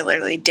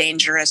particularly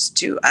dangerous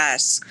to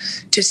us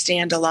to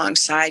stand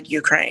alongside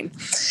Ukraine.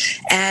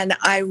 And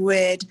I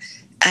would,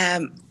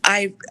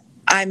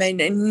 I'm an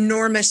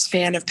enormous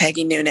fan of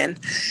Peggy Noonan,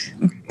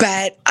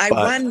 but I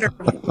wonder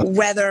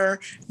whether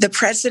the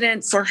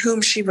president for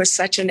whom she was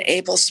such an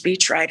able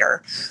speechwriter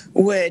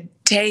would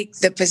take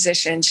the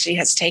position she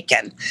has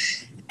taken.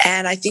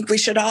 And I think we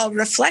should all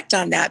reflect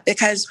on that,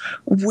 because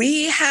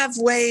we have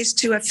ways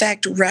to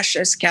affect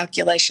Russia's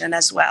calculation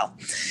as well.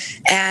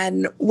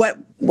 And what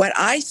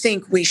I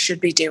think we should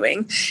be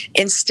doing,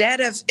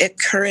 instead of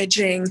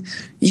encouraging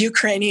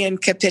Ukrainian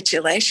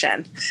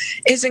capitulation,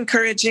 is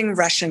encouraging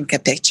Russian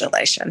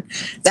capitulation.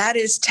 That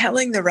is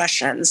telling the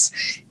Russians,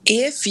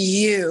 if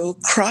you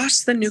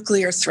cross the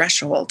nuclear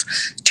threshold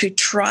to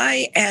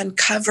try and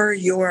cover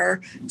your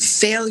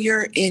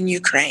failure in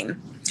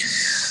Ukraine,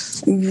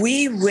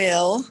 we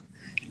will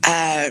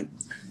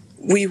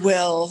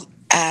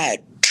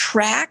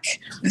track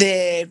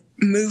the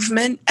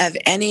movement of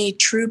any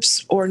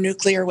troops or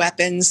nuclear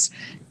weapons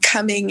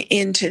coming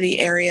into the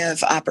area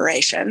of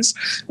operations.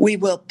 We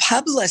will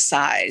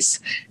publicize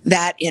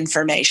that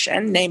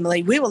information,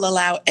 namely, we will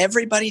allow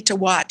everybody to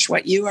watch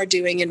what you are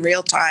doing in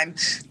real time,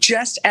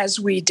 just as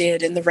we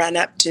did in the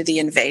run-up to the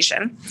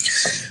invasion.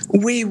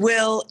 We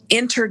will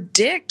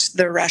interdict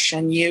the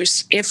Russian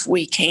use if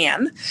we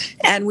can,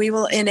 and we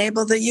will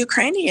enable the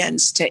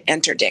Ukrainians to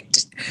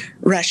interdict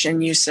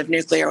Russian use of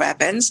nuclear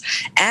weapons.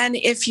 And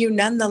if you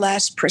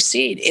nonetheless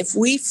proceed, if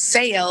we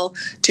fail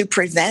to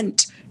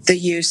prevent the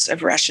use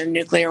of Russian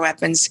nuclear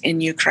weapons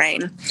in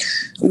Ukraine,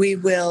 we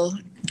will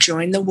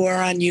join the war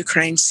on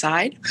Ukraine's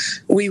side.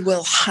 We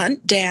will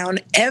hunt down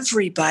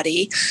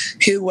everybody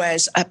who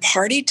was a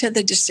party to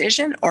the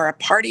decision or a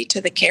party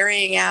to the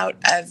carrying out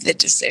of the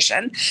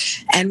decision,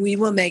 and we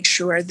will make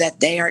sure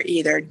that they are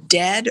either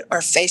dead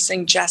or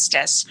facing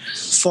justice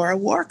for a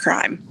war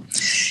crime.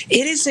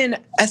 It is in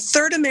a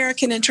third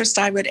American interest,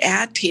 I would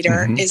add,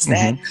 Peter, is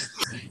that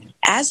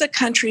as a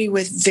country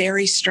with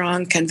very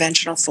strong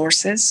conventional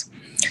forces,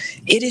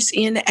 it is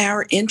in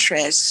our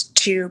interest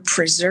to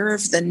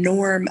preserve the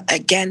norm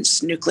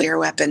against nuclear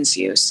weapons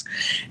use,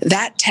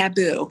 that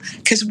taboo,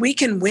 because we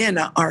can win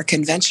our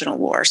conventional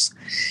wars.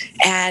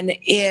 And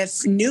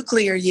if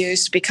nuclear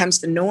use becomes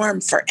the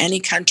norm for any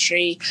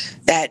country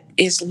that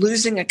is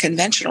losing a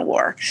conventional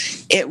war,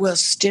 it will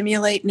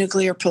stimulate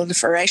nuclear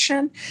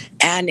proliferation,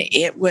 and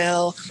it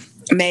will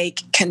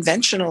make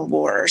conventional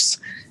wars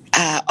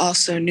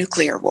also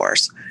nuclear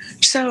wars.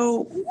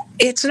 So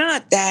it's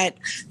not that,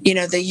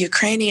 the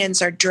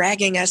Ukrainians are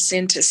dragging us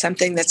into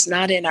something that's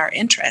not in our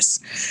interests.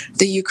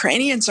 The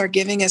Ukrainians are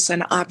giving us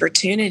an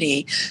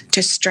opportunity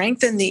to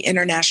strengthen the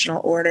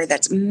international order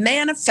that's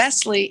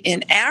manifestly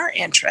in our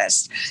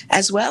interest,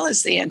 as well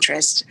as the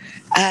interest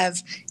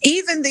of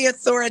even the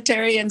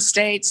authoritarian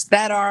states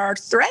that are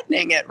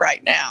threatening it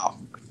right now.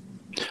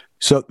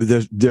 So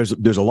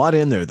there's a lot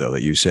in there, though,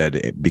 that you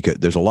said, because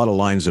there's a lot of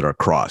lines that are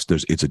crossed.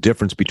 It's a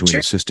difference between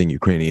assisting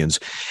Ukrainians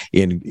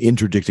in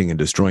interdicting and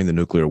destroying the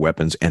nuclear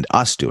weapons and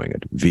us doing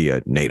it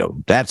via NATO.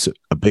 That's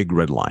a big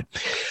red line.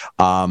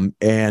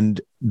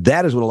 And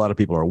that is what a lot of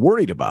people are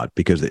worried about,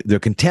 because they're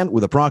content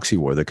with a proxy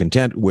war. They're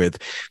content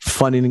with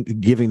funding,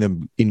 giving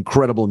them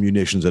incredible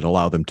munitions that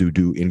allow them to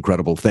do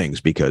incredible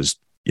things because,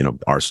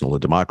 arsenal of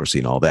democracy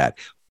and all that.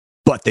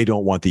 But they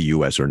don't want the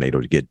U.S. or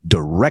NATO to get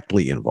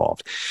directly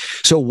involved.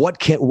 So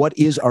what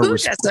is our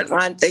response? Who doesn't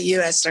want the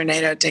U.S. or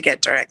NATO to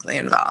get directly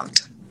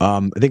involved?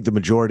 I think the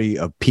majority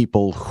of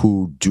people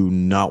who do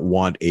not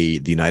want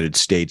the United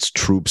States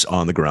troops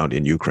on the ground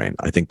in Ukraine.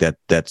 I think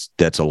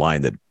that's a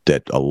line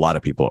that a lot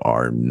of people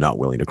are not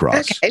willing to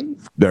cross. Okay.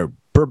 They're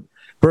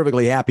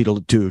perfectly happy to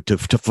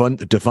fund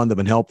them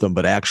and help them,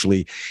 but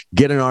actually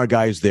getting our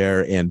guys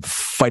there and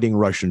fighting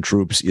Russian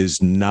troops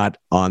is not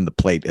on the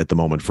plate at the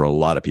moment for a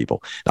lot of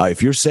people. Now,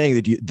 if you're saying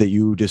that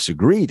you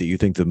disagree, that you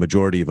think the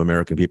majority of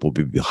American people will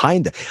be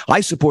behind that,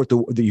 I support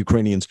the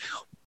Ukrainians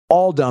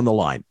all down the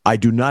line. I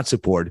do not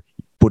support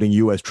putting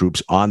U.S.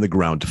 troops on the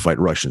ground to fight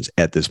Russians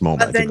at this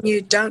moment. But then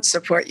you don't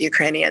support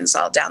Ukrainians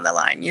all down the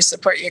line. You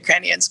support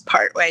Ukrainians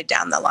partway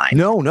down the line.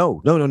 No.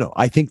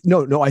 I think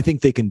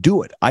they can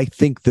do it. I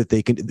think that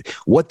they can.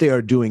 What they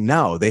are doing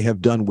now, they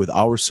have done with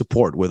our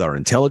support, with our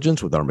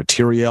intelligence, with our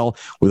materiel,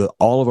 with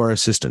all of our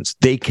assistance.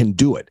 They can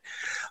do it.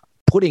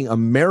 Putting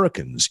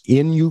Americans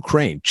in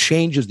Ukraine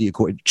changes the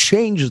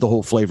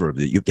whole flavor of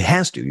it. It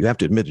has to. You have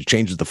to admit it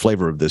changes the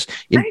flavor of this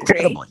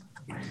incredibly.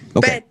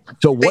 Okay.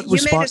 But you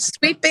made a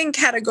sweeping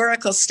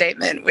categorical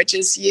statement, which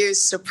is you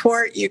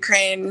support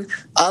Ukraine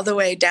all the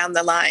way down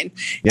the line.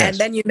 Yes. And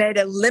then you made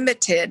a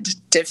limited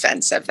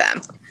defense of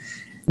them.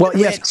 Well,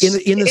 yes,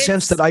 in the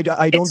sense that I don't...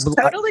 It's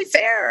totally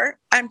fair.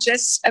 I'm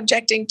just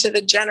objecting to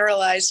the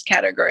generalized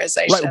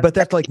categorization. Right, but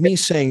that's like me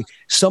saying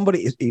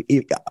somebody...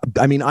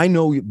 I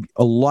know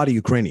a lot of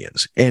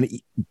Ukrainians, and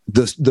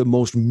the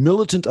most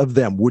militant of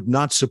them would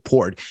not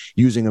support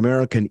using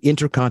American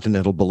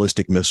intercontinental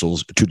ballistic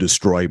missiles to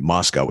destroy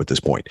Moscow at this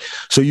point.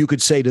 So you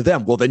could say to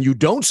them, well, then you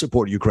don't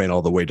support Ukraine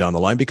all the way down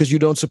the line because you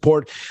don't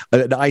support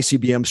an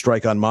ICBM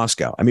strike on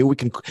Moscow. I mean,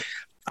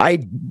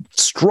 I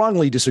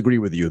strongly disagree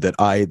with you that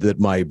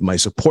my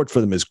support for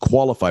them is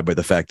qualified by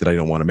the fact that I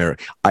don't want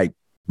America.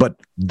 But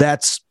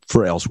that's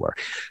for elsewhere.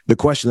 The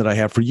question that I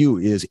have for you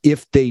is,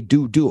 if they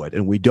do it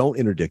and we don't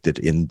interdict it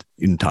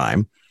in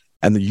time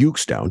and the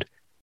ukes don't,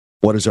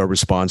 what is our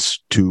response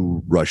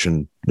to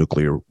Russian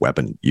nuclear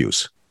weapon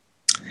use?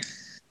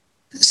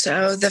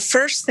 So the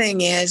first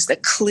thing is, the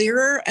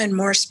clearer and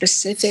more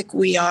specific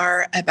we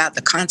are about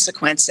the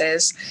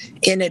consequences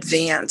in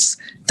advance,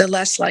 the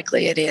less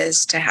likely it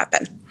is to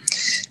happen.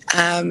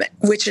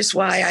 Which is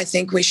why I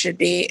think we should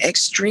be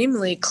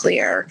extremely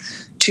clear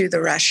to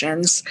the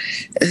Russians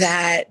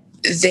that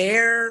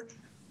their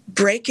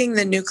breaking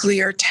the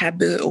nuclear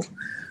taboo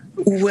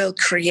will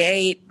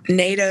create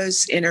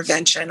NATO's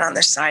intervention on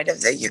the side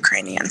of the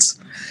Ukrainians.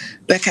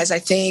 Because I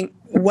think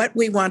what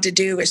we want to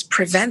do is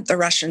prevent the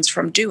Russians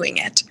from doing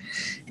it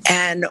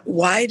and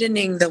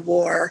widening the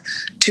war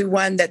to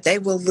one that they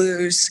will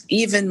lose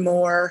even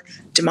more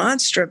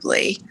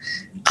demonstrably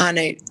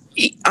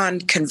on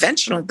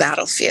conventional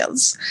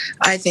battlefields,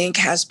 I think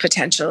has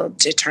potential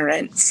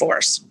deterrent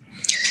force.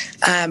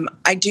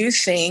 I do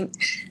think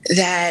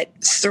that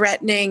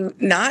threatening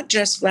not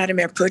just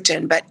Vladimir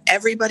Putin, but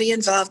everybody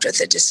involved with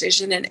the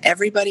decision and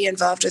everybody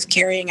involved with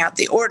carrying out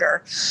the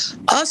order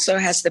also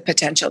has the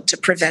potential to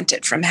prevent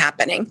it from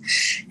happening,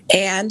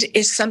 and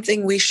is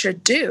something we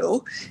should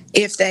do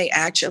if they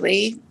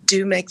actually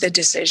do make the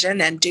decision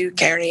and do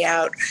carry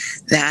out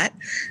that.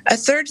 A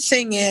third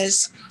thing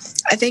is,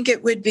 I think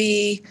it would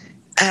be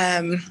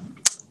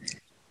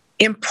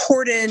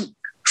important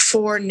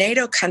for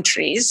NATO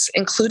countries,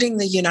 including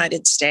the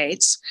United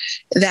States,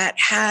 that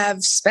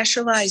have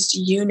specialized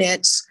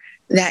units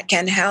that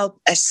can help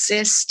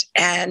assist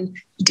and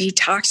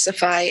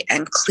detoxify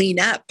and clean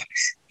up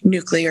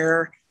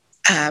nuclear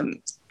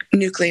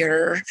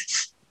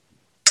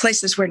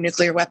places where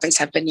nuclear weapons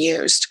have been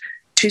used,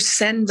 to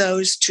send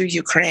those to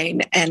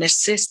Ukraine and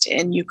assist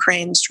in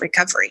Ukraine's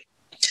recovery.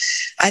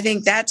 I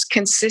think that's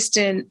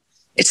consistent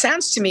it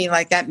sounds to me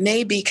like that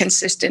may be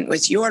consistent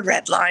with your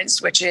red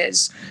lines, which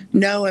is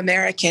no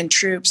American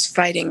troops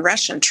fighting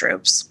Russian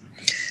troops,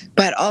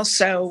 but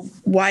also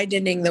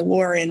widening the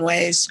war in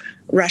ways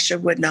Russia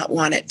would not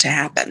want it to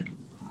happen.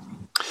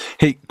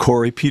 Hey,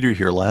 Corey, Peter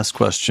here. Last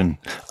question.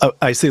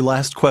 I say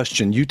last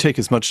question. You take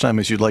as much time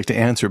as you'd like to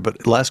answer,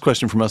 but last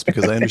question from us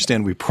because I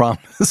understand we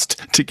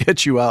promised to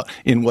get you out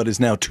in what is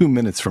now 2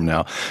 minutes from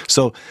now.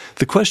 So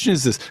the question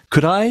is this.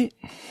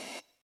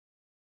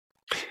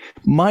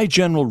 My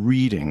general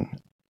reading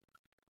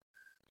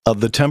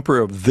of the temper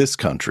of this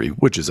country,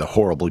 which is a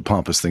horribly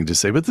pompous thing to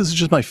say, but this is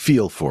just my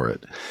feel for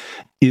it,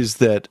 is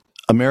that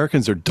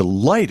Americans are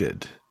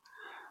delighted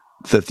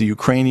that the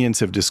Ukrainians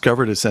have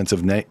discovered a sense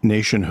of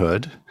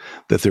nationhood,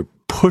 that they're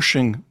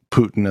pushing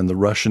Putin and the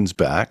Russians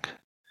back,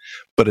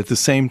 but at the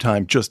same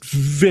time just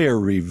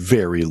very,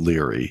 very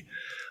leery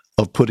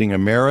of putting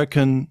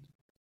American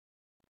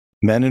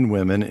men and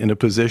women in a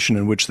position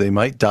in which they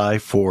might die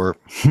for,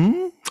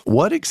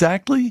 what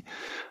exactly?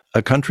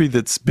 A country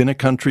that's been a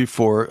country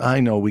for, I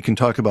know we can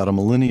talk about a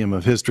millennium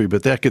of history,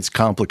 but that gets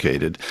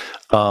complicated.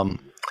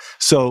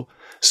 So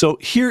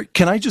here,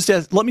 can I just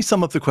ask, let me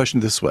sum up the question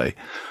this way.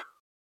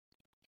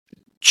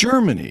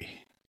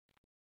 Germany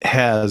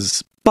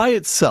by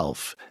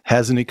itself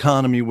has an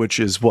economy which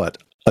is what,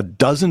 a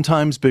dozen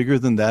times bigger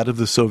than that of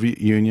the Soviet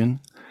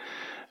Union.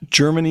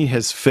 Germany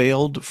has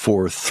failed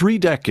for 3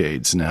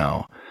 decades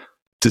now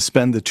to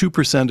spend the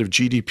 2% of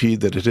GDP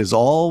that it has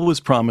always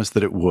promised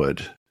that it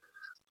would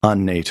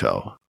on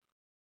NATO.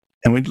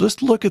 And we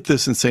just look at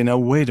this and say, now,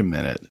 wait a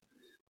minute.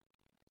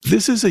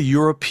 This is a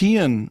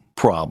European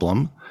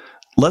problem.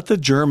 Let the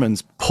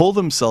Germans pull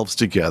themselves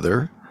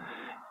together.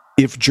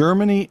 If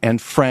Germany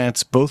and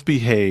France both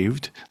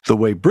behaved the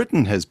way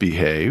Britain has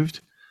behaved,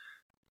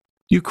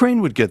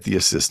 Ukraine would get the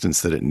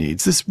assistance that it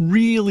needs. This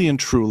really and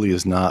truly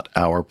is not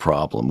our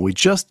problem. We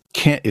just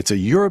can't. It's a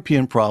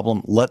European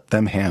problem. Let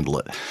them handle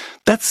it.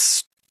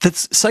 That's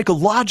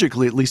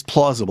psychologically at least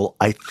plausible,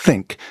 I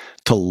think,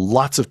 to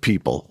lots of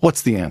people.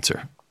 What's the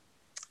answer?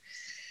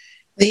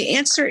 The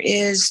answer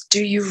is,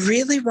 do you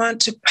really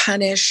want to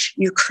punish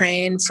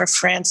Ukraine for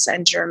France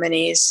and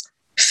Germany's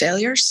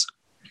failures?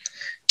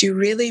 Do you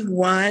really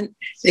want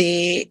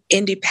the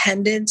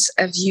independence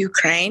of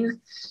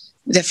Ukraine,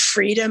 the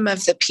freedom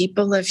of the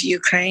people of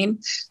Ukraine,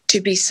 to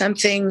be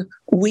something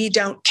we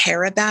don't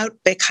care about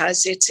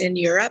because it's in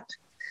Europe?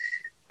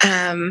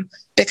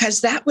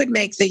 Because that would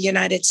make the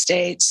United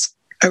States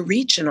a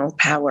regional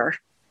power,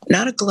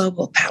 not a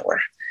global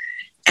power.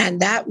 And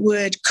that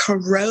would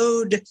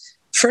corrode,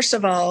 first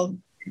of all,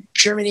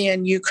 Germany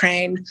and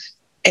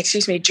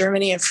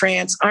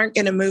France aren't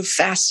going to move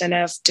fast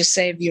enough to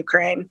save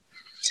Ukraine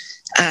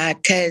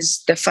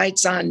because the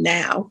fight's on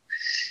now.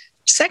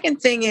 Second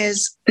thing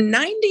is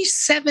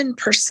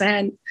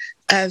 97%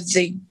 of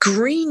the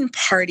Green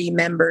Party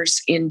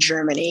members in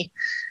Germany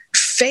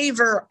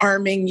favor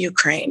arming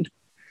Ukraine.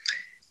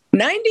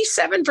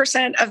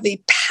 97% of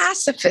the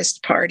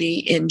pacifist party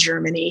in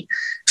Germany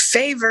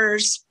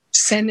favors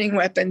sending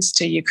weapons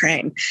to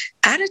Ukraine.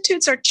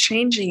 Attitudes are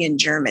changing in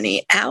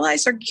Germany.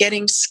 Allies are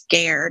getting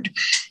scared.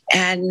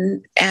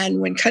 And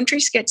when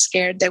countries get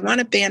scared, they want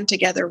to band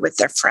together with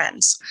their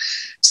friends.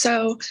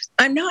 So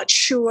I'm not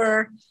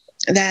sure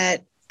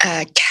that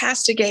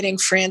castigating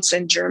France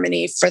and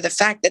Germany for the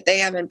fact that they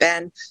haven't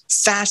been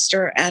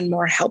faster and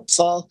more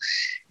helpful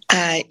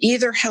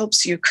either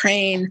helps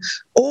Ukraine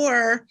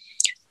or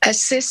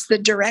assists the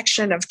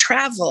direction of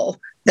travel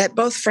that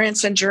both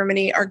France and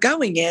Germany are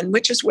going in,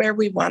 which is where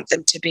we want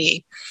them to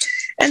be.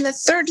 And the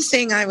third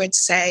thing I would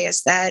say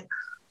is that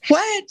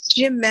what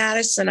Jim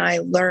Mattis and I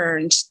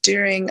learned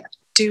during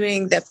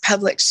doing the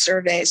public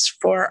surveys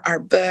for our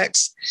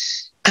books,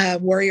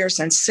 Warriors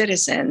and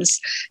Citizens,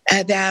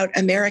 about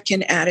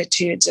American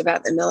attitudes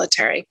about the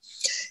military,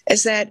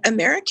 is that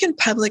American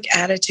public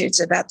attitudes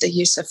about the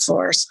use of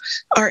force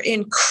are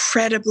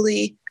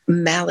incredibly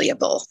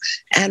malleable.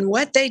 And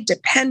what they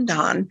depend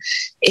on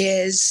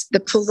is the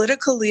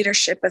political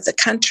leadership of the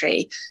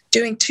country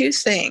doing 2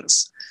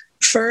 things.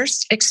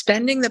 First,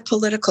 expending the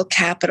political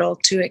capital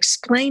to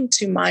explain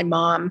to my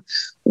mom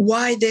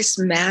why this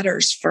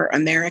matters for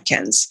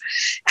Americans.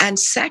 And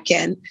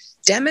second,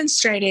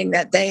 demonstrating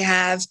that they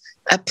have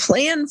a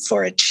plan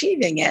for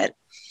achieving it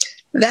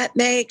that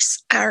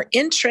makes our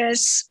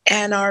interests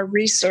and our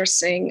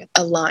resourcing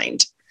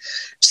aligned.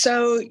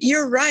 So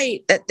you're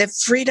right that the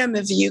freedom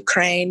of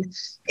Ukraine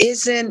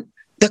isn't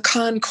the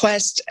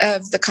conquest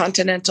of the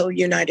continental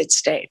United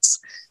States.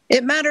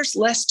 It matters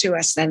less to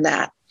us than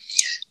that.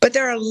 But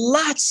there are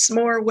lots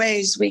more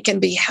ways we can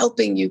be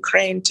helping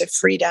Ukraine to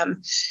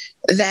freedom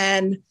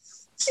than,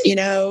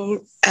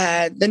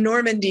 the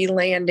Normandy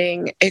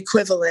landing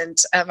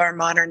equivalent of our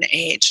modern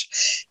age.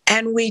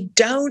 And we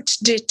don't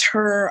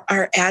deter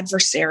our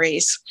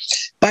adversaries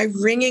by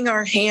wringing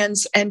our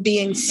hands and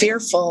being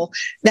fearful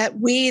that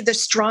we, the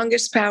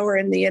strongest power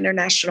in the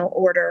international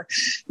order,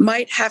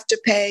 might have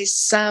to pay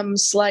some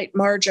slight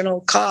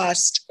marginal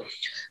cost.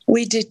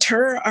 We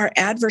deter our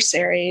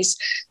adversaries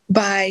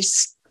by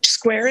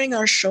squaring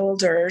our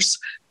shoulders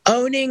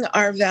owning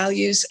our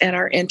values and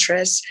our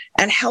interests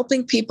and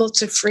helping people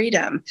to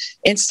freedom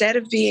instead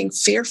of being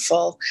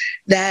fearful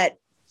that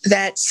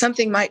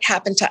something might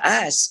happen to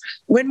us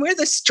when we're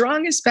the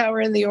strongest power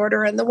in the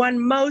order and the one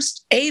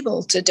most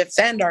able to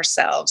defend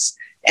ourselves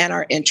and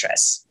our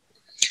interests.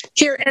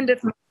 Here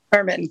endeth my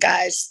sermon,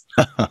 guys.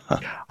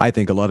 I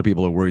think a lot of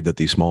people are worried that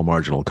the small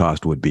marginal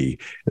cost would be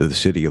the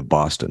city of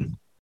Boston.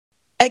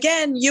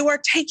 Again, you are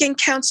taking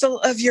counsel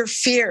of your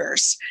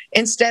fears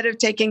instead of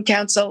taking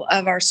counsel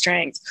of our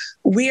strength.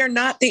 We are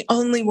not the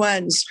only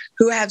ones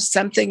who have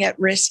something at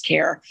risk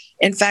here.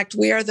 In fact,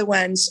 we are the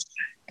ones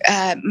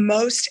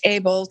most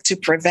able to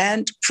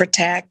prevent,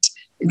 protect,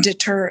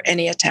 deter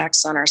any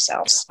attacks on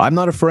ourselves. I'm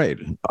not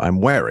afraid.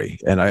 I'm wary.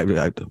 And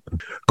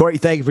Corey,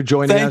 thank you for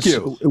joining us. Thank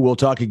you. We'll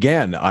talk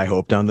again, I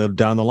hope, down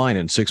the line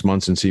in 6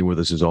 months and see where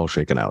this is all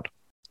shaken out.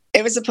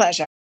 It was a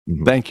pleasure.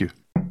 Thank you.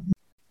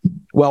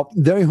 Well,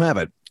 there you have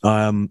it.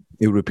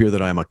 It would appear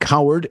that I am a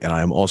coward, and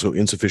I am also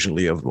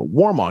insufficiently of a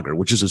warmonger,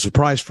 which is a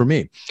surprise for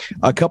me.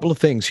 A couple of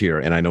things here,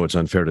 and I know it's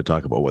unfair to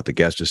talk about what the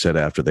guest has said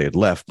after they had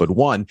left, but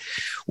one,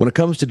 when it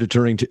comes to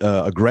deterring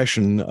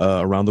aggression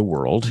around the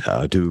world,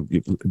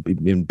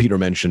 and Peter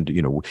mentioned,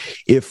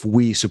 if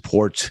we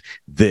support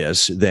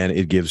this, then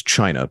it gives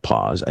China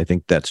pause. I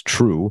think that's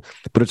true,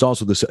 but it's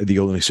also the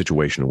only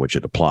situation in which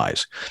it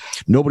applies.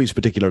 Nobody's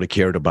particularly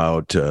cared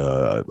about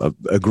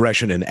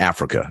aggression in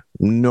Africa.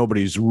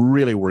 Nobody's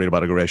really worried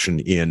about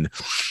aggression in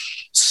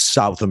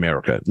South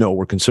America. No,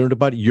 we're concerned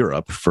about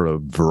Europe for a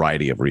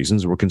variety of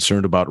reasons. We're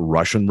concerned about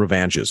Russian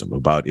revanchism,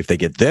 about if they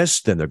get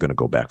this, then they're going to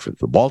go back for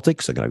the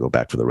Baltics, they're going to go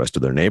back for the rest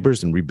of their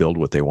neighbors and rebuild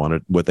what they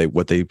wanted, what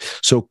they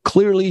so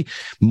clearly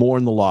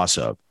mourn the loss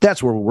of.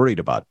 That's what we're worried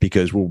about,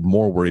 because we're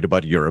more worried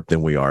about Europe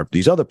than we are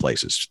these other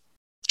places.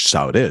 Just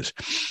how it is.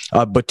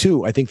 But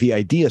two, I think the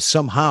idea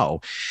somehow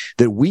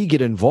that we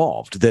get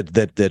involved,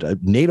 that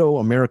NATO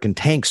American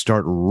tanks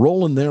start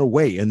rolling their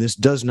way, and this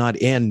does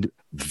not end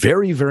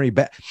very, very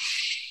bad.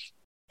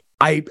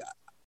 I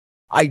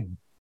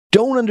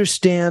don't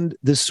understand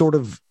this sort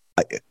of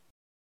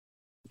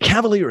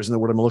cavalier isn't the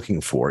word I'm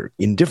looking for.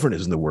 Indifferent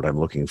isn't the word I'm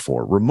looking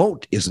for.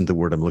 Remote isn't the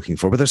word I'm looking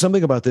for. But there's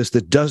something about this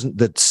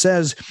that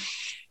says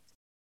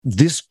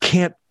this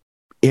can't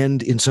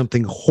end in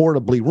something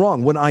horribly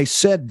wrong. When I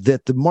said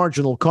that the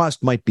marginal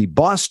cost might be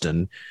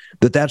Boston,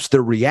 that's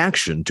the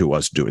reaction to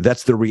us doing.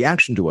 That's the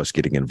reaction to us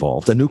getting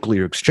involved, a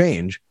nuclear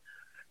exchange,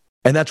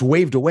 and that's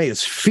waved away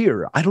as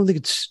fear. I don't think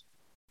it's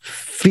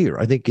fear.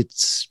 I think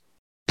it's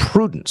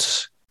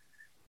prudence.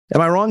 Am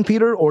I wrong,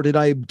 Peter, or did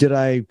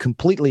I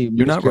completely?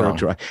 You're not wrong.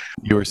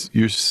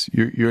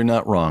 You're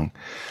not wrong.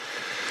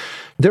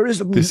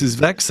 This is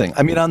vexing.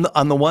 I mean, on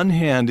the one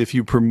hand, if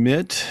you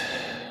permit,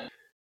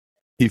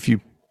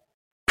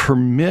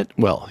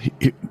 well,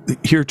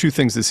 here are two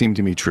things that seem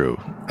to me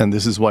true, and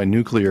this is why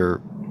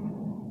nuclear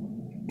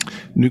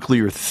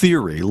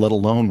theory, let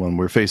alone when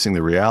we're facing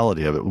the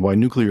reality of it, why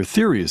nuclear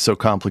theory is so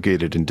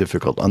complicated and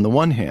difficult. On the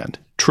one hand,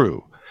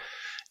 true,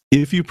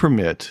 if you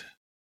permit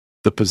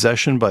the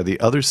possession by the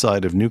other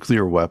side of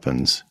nuclear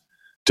weapons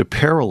to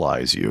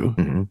paralyze you,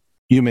 mm-hmm.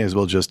 you may as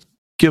well just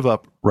give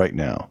up right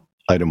now.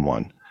 Item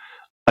one.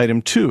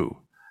 Item two,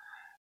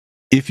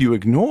 if you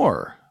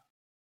ignore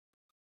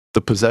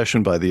the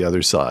possession by the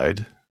other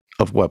side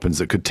of weapons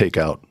that could take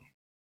out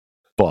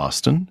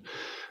Boston,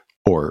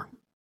 or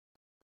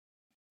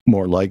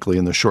more likely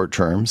in the short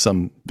term,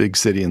 some big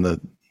city in the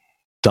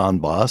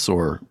Donbass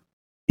or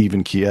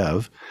even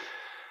Kiev,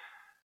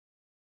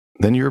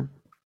 then you're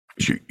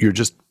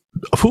just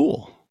a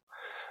fool.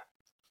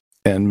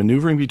 And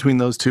maneuvering between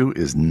those two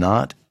is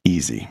not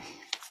easy.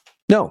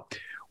 No.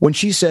 When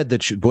she said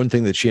that one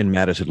thing that she and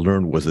Mattis had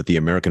learned was that the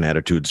American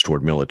attitudes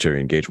toward military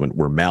engagement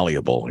were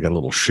malleable, I got a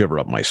little shiver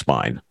up my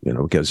spine,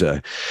 because,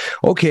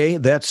 okay,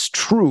 that's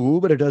true,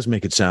 but it does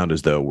make it sound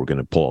as though we're going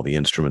to pull all the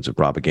instruments of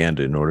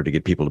propaganda in order to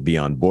get people to be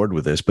on board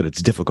with this, but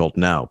it's difficult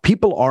now.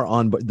 People are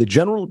on, the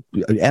general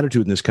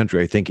attitude in this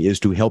country, I think,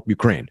 is to help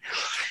Ukraine.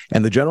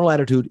 And the general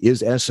attitude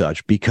is as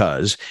such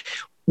because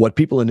what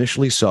people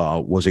initially saw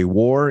was a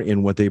war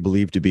in what they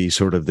believed to be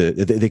sort of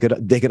they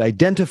could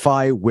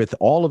identify with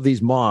all of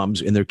these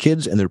moms and their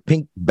kids and their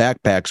pink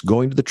backpacks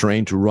going to the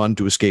train to run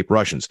to escape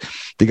Russians.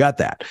 They got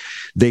that.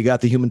 They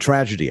got the human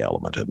tragedy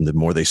element. And the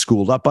more they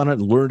schooled up on it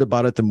and learned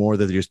about it, the more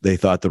that they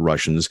thought the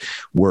Russians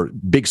were,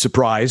 big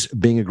surprise,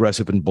 being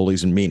aggressive and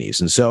bullies and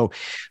meanies. And so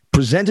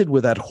presented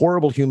with that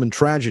horrible human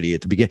tragedy at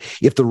the beginning.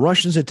 If the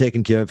Russians had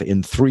taken Kiev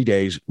in 3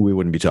 days, we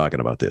wouldn't be talking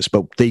about this,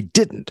 but they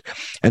didn't.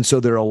 And so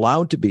they're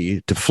allowed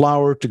to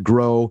flower, to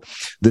grow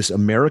this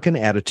American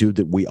attitude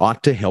that we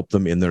ought to help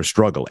them in their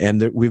struggle.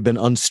 And we've been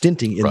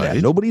unstinting in that.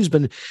 Nobody's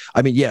been,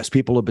 yes,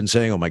 people have been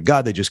saying, oh my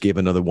God, they just gave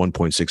another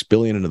 1.6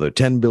 billion, another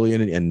 10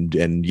 billion.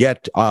 And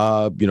yet,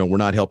 we're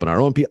not helping our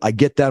own people. I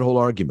get that whole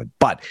argument,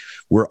 but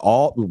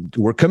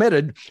we're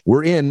committed.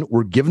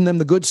 We're giving them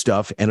the good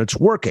stuff and it's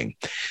working.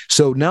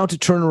 So now now to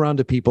turn around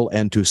to people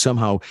and to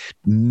somehow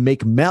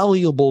make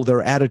malleable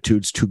their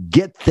attitudes to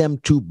get them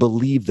to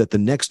believe that the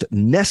next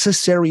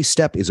necessary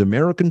step is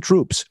American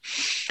troops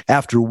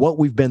after what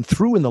we've been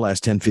through in the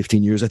last 10,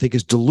 15 years, I think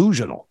is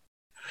delusional.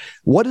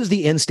 What is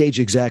the end stage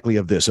exactly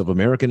of this, of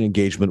American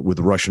engagement with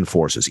Russian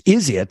forces?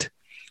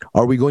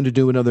 Are we going to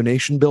do another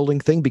nation building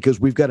thing? Because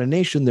we've got a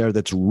nation there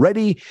that's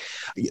ready,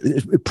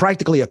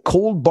 practically a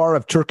cold bar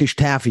of Turkish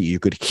taffy you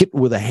could hit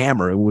with a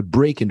hammer and would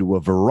break into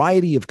a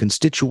variety of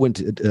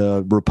constituent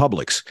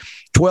republics,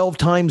 12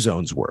 time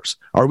zones worse.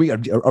 Are we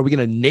going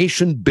to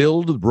nation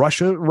build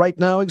Russia right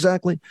now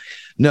exactly?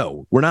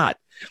 No, we're not.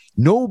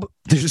 No,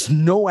 there's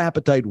no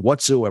appetite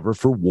whatsoever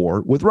for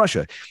war with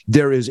Russia.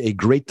 There is a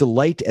great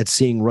delight at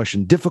seeing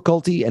Russian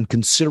difficulty and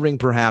considering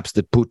perhaps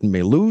that Putin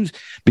may lose,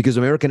 because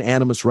American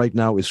animus right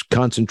now is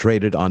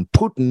concentrated on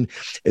Putin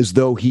as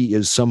though he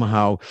is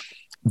somehow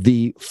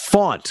the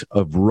font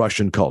of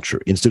Russian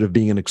culture instead of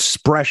being an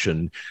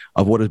expression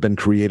of what has been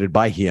created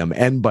by him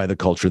and by the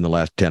culture in the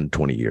last 10,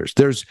 20 years.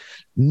 There's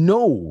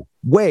no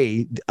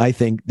way, I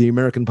think, the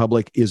American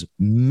public is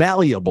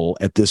malleable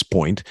at this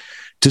point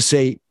to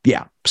say,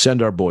 yeah,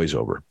 send our boys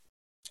over.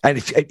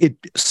 And it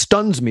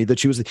stuns me that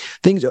she was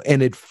things,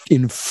 and it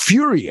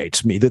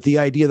infuriates me that the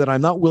idea that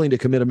I'm not willing to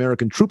commit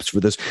American troops for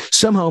this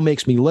somehow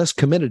makes me less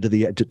committed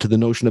to the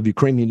notion of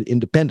Ukrainian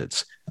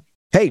independence.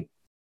 Hey,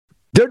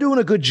 they're doing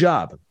a good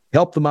job.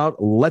 Help them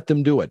out. Let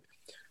them do it.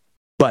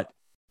 But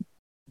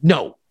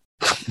no.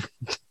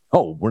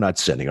 Oh, we're not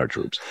sending our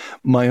troops.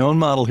 My own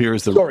model here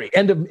is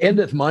end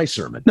of my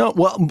sermon. No,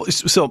 well,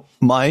 so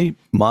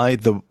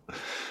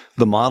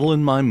the model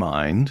in my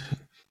mind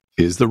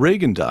is the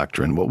Reagan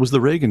doctrine. What was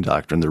the Reagan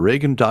doctrine? The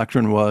Reagan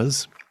doctrine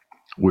was,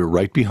 we're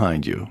right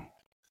behind you.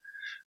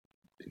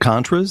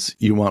 Contras,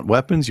 you want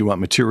weapons, you want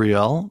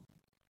materiel,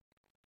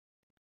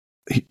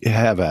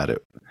 have at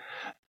it.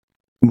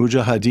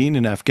 Mujahideen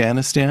in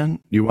Afghanistan,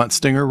 you want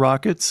Stinger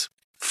rockets?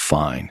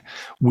 Fine.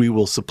 We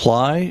will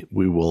supply,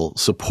 we will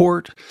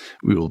support,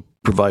 we will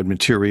provide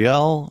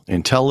materiel,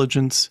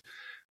 intelligence.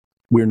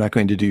 We're not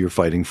going to do your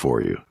fighting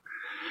for you.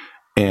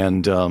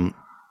 And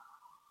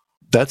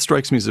that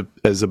strikes me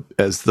as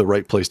the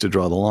right place to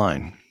draw the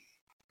line.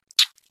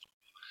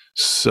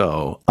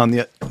 So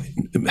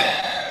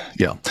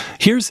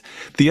here's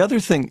the other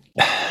thing.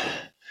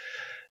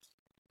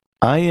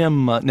 I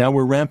am now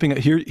we're ramping up.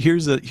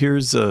 Here's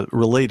a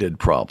related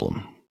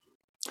problem.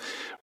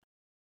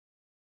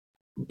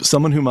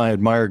 Someone whom I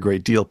admire a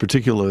great deal,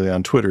 particularly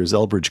on Twitter, is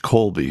Elbridge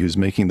Colby, who's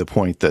making the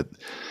point that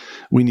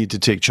we need to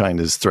take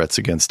China's threats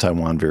against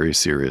Taiwan very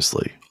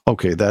seriously.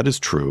 Okay, that is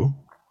true.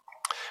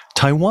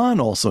 Taiwan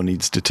also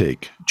needs to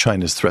take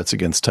China's threats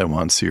against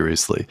Taiwan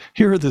seriously.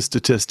 Here are the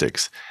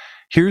statistics.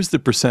 Here's the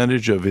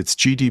percentage of its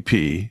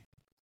GDP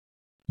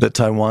that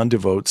Taiwan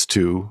devotes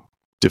to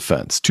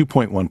defense,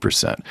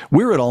 2.1%.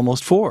 We're at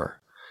almost 4%.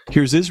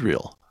 Here's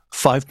Israel,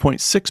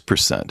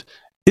 5.6%.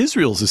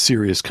 Israel's a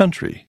serious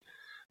country.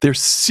 They're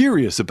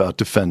serious about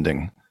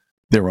defending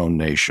their own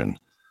nation.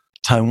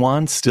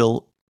 Taiwan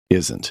still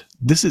isn't.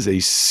 This is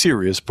a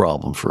serious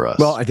problem for us.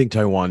 Well, I think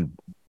Taiwan,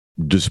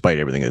 despite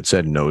everything it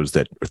said, knows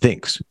that, or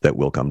thinks that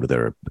we'll come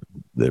to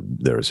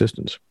their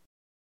assistance.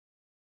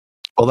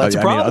 Well, that's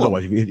a problem.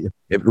 Otherwise,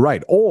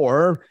 right.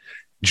 Or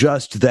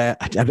just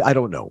that, I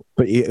don't know.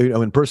 But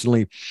and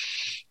personally,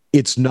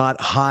 it's not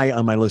high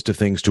on my list of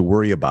things to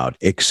worry about,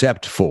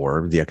 except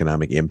for the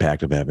economic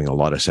impact of having a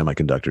lot of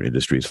semiconductor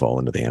industries fall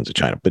into the hands of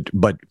China.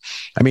 But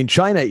I mean,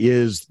 China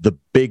is the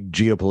big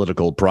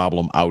geopolitical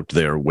problem out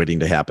there waiting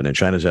to happen, and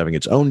China's having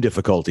its own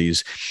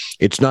difficulties.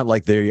 It's not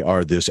like they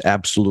are this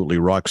absolutely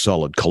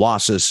rock-solid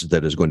colossus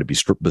that is going to be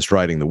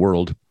bestriding the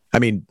world. I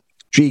mean,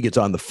 Xi gets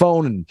on the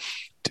phone and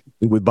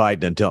with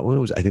Biden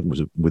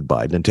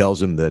and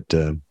tells him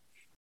that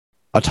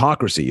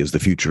autocracy is the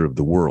future of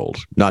the world,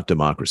 not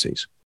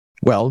democracies.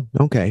 Well,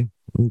 okay,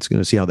 I'm just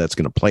going to see how that's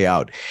going to play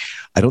out.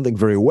 I don't think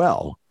very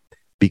well,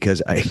 because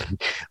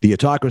the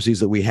autocracies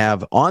that we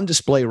have on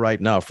display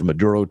right now, from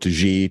Maduro to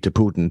Xi to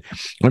Putin,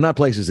 are not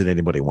places that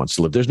anybody wants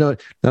to live. There's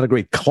not a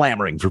great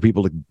clamoring for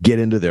people to get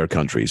into their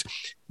countries,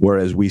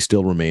 whereas we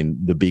still remain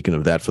the beacon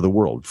of that for the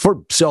world.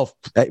 For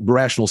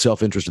rational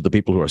self-interest of the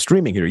people who are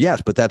streaming here,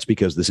 yes, but that's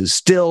because this is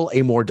still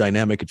a more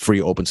dynamic,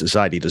 free, open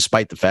society,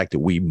 despite the fact that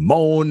we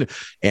moan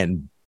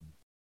and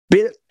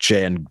bitch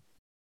and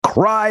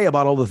cry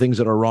about all the things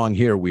that are wrong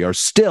here. We are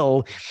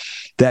still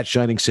that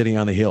shining city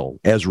on the hill,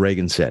 as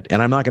Reagan said.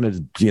 And I'm not going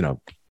to,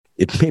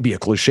 it may be a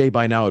cliche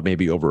by now. It may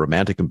be over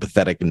romantic and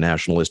pathetic and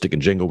nationalistic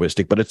and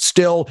jingoistic, but it's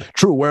still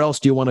true. Where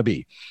else do you want to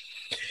be?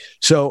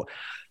 So,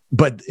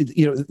 but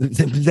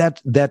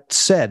that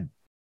said,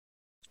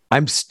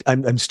 I'm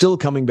still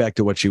coming back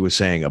to what she was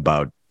saying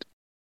about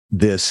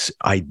this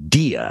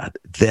idea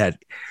that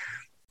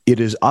it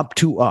is up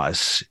to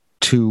us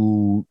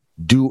to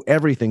do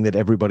everything that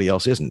everybody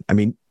else isn't. I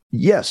mean,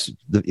 yes,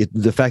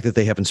 the fact that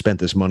they haven't spent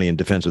this money in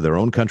defense of their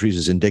own countries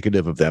is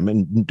indicative of them.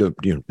 And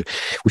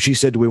she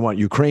said, do we want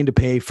Ukraine to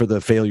pay for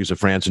the failures of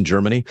France and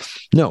Germany?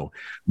 No.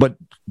 But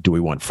do we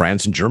want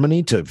France and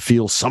Germany to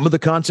feel some of the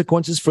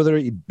consequences for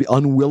their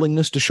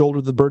unwillingness to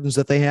shoulder the burdens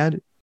that they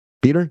had?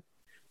 Peter?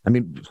 I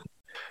mean...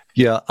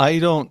 Yeah, I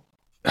don't...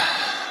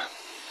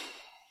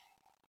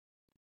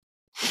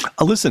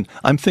 Listen,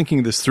 I'm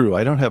thinking this through.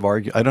 I don't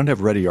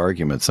have ready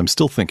arguments. I'm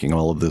still thinking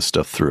all of this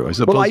stuff through.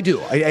 I do.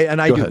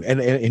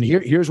 And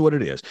here's what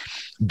it is.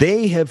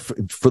 They have,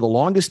 for the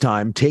longest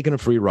time, taken a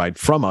free ride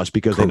from us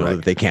because they know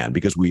that they can,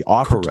 because we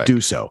offer to do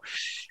so.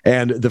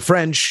 And the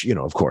French,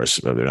 of course,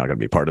 they're not going to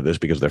be part of this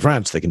because they're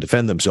France. They can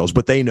defend themselves,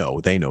 but they know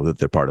that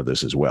they're part of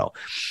this as well.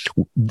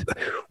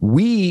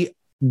 We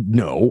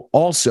know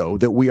also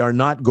that we are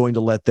not going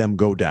to let them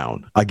go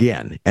down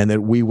again, and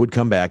that we would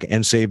come back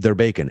and save their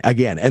bacon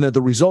again, and that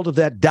the result of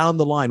that down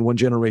the line, one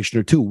generation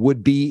or two,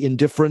 would be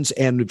indifference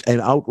and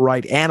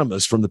outright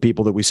animus from the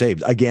people that we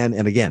saved again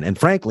and again. And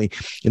frankly,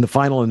 in the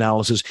final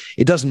analysis,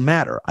 it doesn't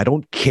matter. I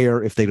don't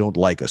care if they don't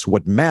like us.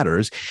 What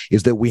matters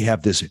is that we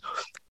have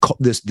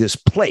this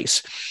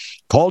place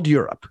called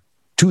Europe,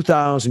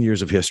 2,000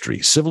 years of history,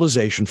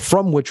 civilization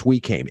from which we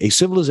came, a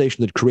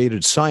civilization that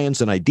created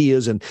science and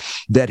ideas and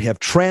that have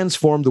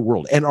transformed the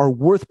world and are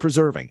worth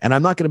preserving. And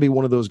I'm not going to be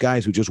one of those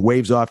guys who just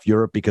waves off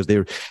Europe because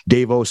they're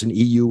Davos and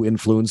EU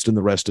influenced and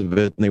the rest of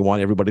it, and they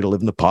want everybody to live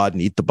in the pod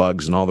and eat the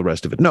bugs and all the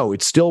rest of it. No,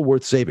 it's still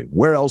worth saving.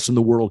 Where else in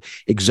the world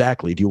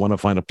exactly do you want to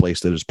find a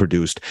place that is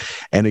produced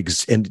and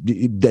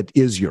that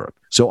is Europe?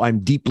 So I'm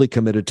deeply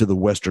committed to the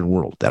Western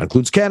world. That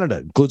includes Canada,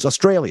 includes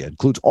Australia,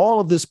 includes all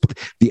of this,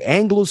 the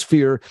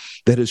Anglosphere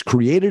that has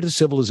created a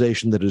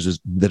civilization that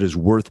is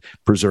worth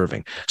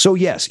preserving. So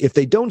yes, if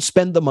they don't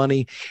spend the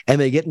money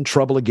and they get in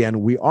trouble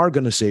again, we are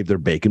going to save their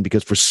bacon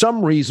because for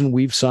some reason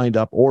we've signed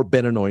up or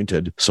been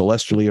anointed,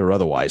 celestially or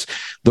otherwise,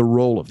 the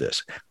role of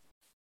this.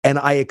 And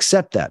I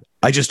accept that.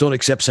 I just don't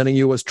accept sending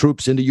U.S.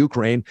 troops into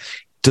Ukraine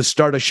to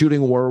start a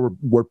shooting war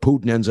where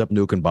Putin ends up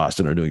nuking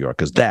Boston or New York,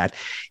 because that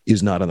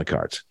is not on the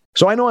cards.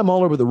 So I know I'm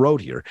all over the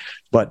road here,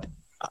 but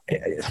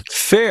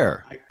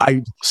fair.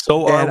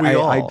 So are we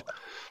all.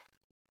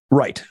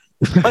 Right.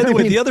 By the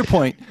way, the other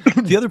point,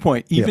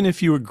 even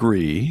if you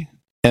agree,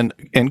 and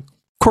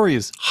Corey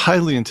is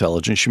highly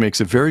intelligent, she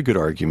makes a very good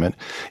argument,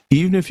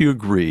 even if you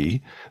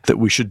agree that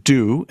we should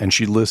do, and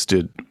she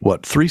listed,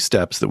 3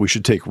 steps that we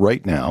should take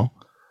right now,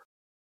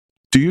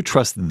 do you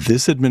trust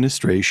this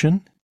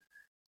administration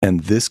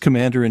and this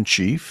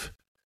commander-in-chief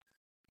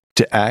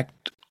to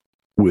act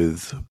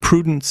with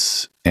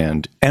prudence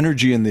and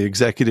energy in the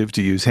executive, to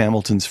use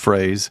Hamilton's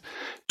phrase?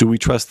 Do we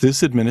trust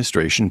this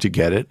administration to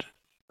get it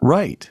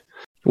right?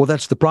 Well,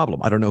 that's the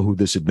problem. I don't know who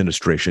this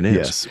administration is.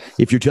 Yes.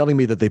 If you're telling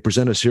me that they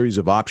present a series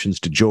of options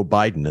to Joe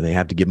Biden and they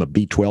have to give him a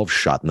B12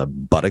 shot in the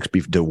buttocks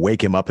to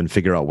wake him up and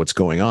figure out what's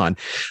going on,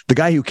 the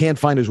guy who can't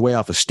find his way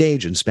off a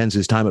stage and spends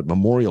his time at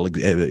memorial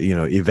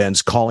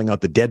events calling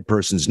out the dead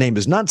person's name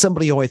is not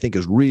somebody who I think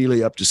is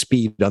really up to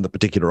speed on the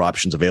particular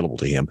options available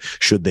to him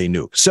should they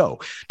nuke. So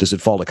does it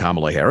fall to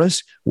Kamala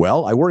Harris?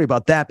 Well, I worry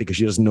about that because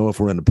she doesn't know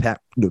if we're in a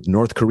pact with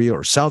North Korea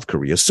or South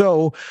Korea.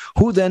 So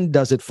who then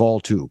does it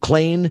fall to?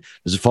 Klain?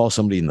 Does it fall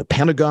somebody in the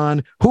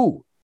Pentagon?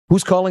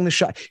 Who's calling the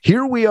shot?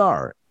 Here we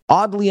are,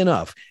 oddly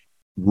enough,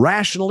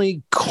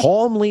 rationally,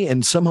 calmly,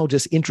 and somehow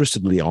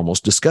disinterestedly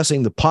almost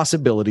discussing the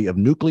possibility of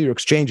nuclear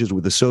exchanges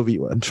with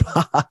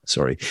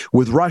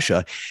with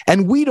Russia.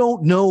 And we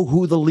don't know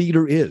who the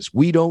leader is.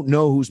 We don't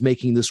know who's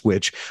making the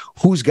switch,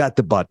 who's got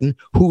the button,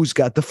 who's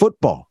got the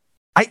football.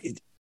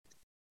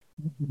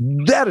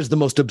 That is the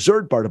most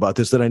absurd part about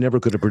this that I never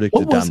could have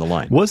predicted down the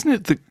line.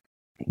 Wasn't it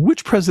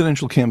which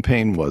presidential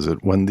campaign was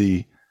it when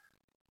the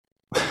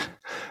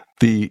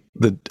I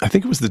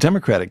think it was the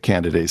Democratic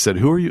candidate said,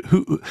 who are you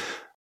going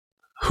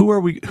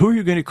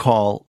to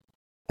call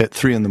at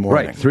 3 a.m?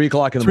 Right, 3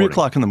 o'clock in the morning. 3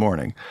 o'clock in the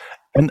morning.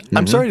 And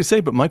I'm sorry to say,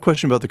 but my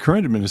question about the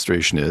current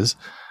administration is,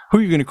 who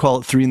are you going to call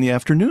at 3 p.m?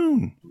 3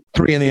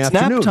 p.m.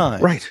 Nap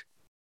time. Right.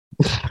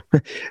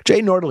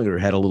 Jay Nordlinger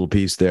had a little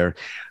piece there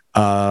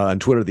on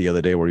Twitter the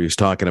other day where he was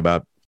talking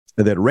about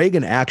that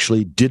Reagan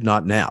actually did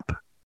not nap.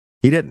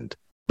 He didn't,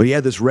 but he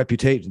had this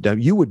reputation.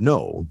 You would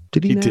know.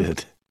 Did he? He nap?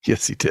 Did.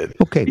 Yes, he did.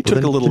 Okay, he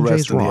took a little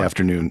rest in the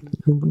afternoon.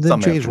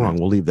 Then Jay's wrong.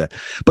 We'll leave that.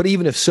 But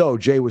even if so,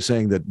 Jay was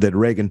saying that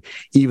Reagan,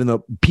 even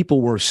though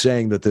people were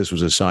saying that this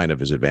was a sign of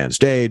his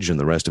advanced age and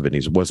the rest of it,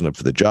 and he wasn't up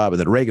for the job, and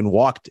that Reagan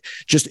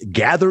just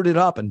gathered it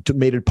up and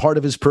made it part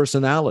of his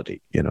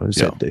personality.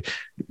 Said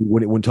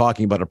when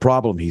talking about a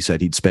problem, he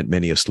said he'd spent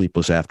many a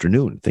sleepless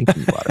afternoon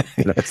thinking about it.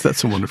 Yes,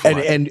 that's a wonderful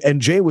line.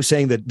 And Jay was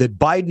saying that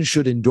Biden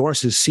should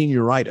endorse his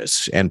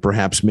senioritis and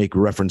perhaps make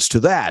reference to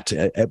that,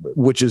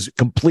 which is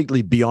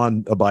completely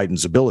beyond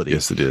Biden's ability.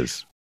 Yes, it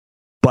is.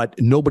 But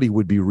nobody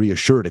would be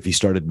reassured if he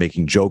started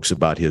making jokes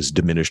about his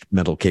diminished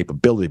mental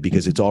capability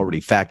because it's already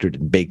factored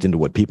and baked into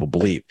what people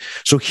believe.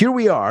 So here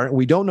we are.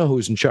 We don't know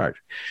who's in charge.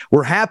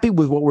 We're happy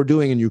with what we're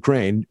doing in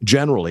Ukraine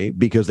generally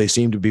because they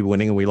seem to be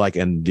winning and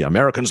and the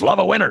Americans love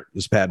a winner,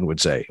 as Patton would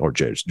say, or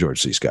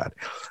George C. Scott.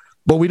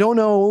 But we don't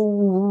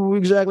know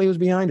exactly who's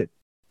behind it.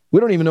 We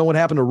don't even know what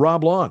happened to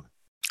Rob Long.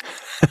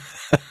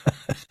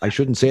 I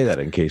shouldn't say that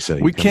in case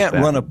we can't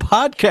run a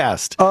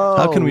podcast.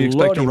 How can we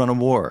expect to run a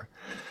war?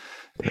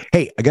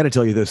 Hey, I got to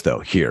tell you this, though,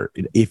 here.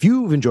 If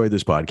you've enjoyed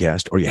this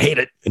podcast or you hate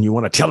it and you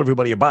want to tell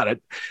everybody about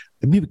it,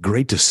 it'd be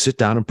great to sit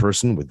down in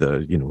person with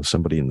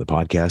somebody in the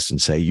podcast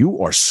and say, you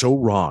are so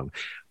wrong.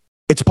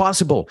 It's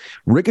possible.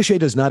 Ricochet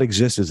does not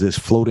exist as this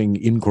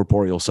floating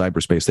incorporeal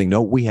cyberspace thing.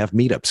 No, we have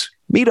meetups.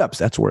 Meetups,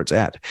 that's where it's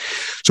at.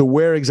 So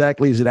where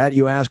exactly is it at,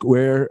 you ask?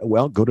 Where?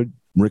 Well, go to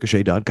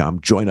ricochet.com,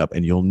 join up,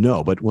 and you'll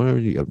know. But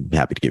I'm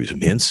happy to give you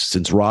some hints.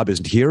 Since Rob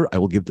isn't here, I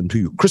will give them to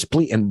you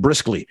crisply and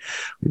briskly.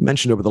 We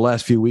mentioned over the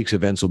last few weeks,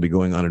 events will be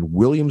going on in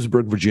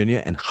Williamsburg,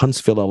 Virginia, and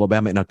Huntsville,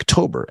 Alabama in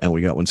October. And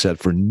we got one set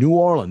for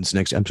Nolans,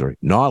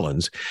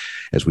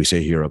 as we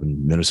say here up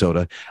in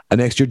Minnesota,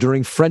 next year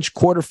during French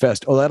Quarter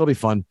Fest. Oh, that'll be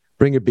fun.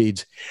 Bring your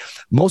beads.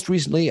 Most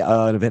recently,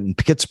 an event in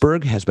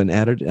Pittsburgh has been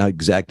added.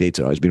 Exact dates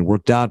are always being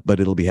worked out,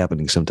 but it'll be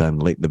happening sometime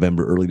late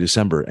November, early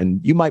December.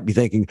 And you might be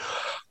thinking,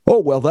 oh,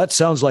 well, that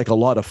sounds like a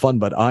lot of fun,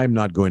 but I'm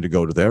not going to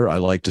go to there. I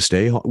like to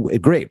stay home.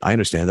 Great. I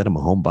understand that. I'm a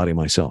homebody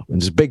myself.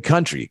 And it's a big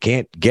country. You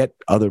can't get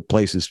other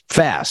places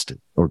fast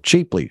or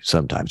cheaply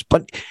sometimes.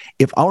 But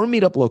if our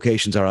meetup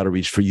locations are out of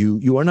reach for you,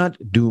 you are not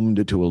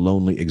doomed to a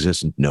lonely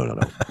existence. No.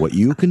 What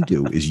you can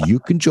do is you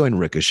can join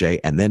Ricochet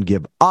and then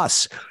give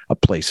us a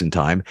place and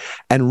time,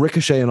 and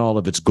Ricochet in all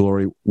of its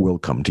glory will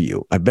come to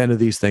you. I've been to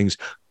these things.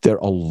 They're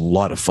a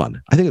lot of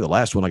fun. I think the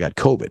last one I got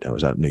COVID. I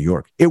was out in New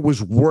York. It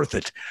was worth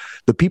it.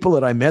 The people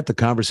that I met, the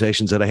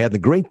conversations that I had, the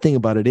great thing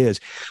about it is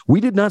we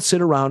did not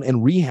sit around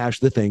and rehash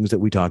the things that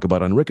we talk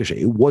about on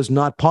Ricochet. It was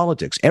not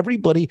politics.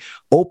 Everybody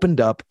opened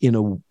up in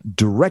a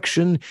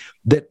direction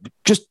that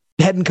just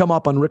hadn't come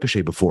up on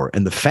Ricochet before.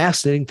 And the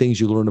fascinating things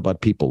you learn about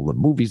people, the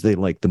movies they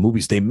like, the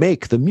movies they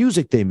make, the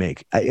music they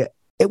make.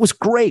 It was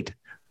great.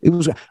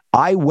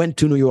 I went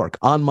to New York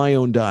on my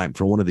own dime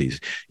for one of these.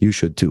 You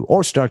should too,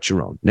 or start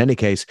your own. In any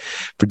case,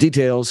 for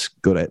details,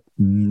 go to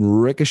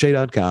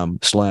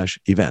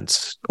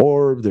ricochet.com/events,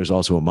 or there's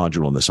also a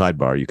module in the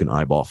sidebar you can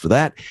eyeball for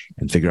that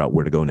and figure out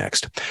where to go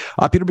next.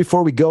 Peter,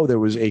 before we go, there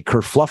was a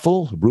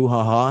kerfluffle,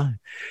 brouhaha,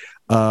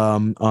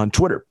 on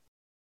Twitter.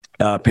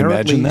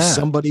 Apparently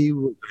somebody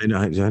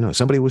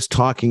was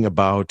talking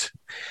about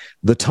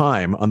the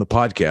time on the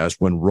podcast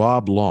when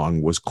Rob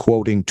Long was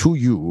quoting to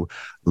you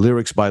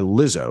lyrics by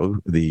Lizzo,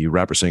 the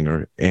rapper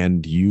singer,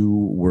 and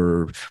you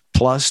were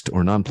plussed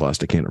or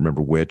nonplussed, I can't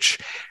remember which,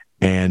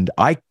 and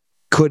I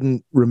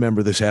couldn't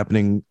remember this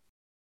happening.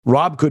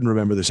 Rob couldn't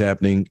remember this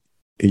happening.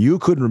 You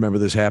couldn't remember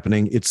this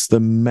happening. It's the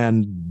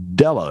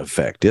Mandela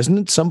effect, isn't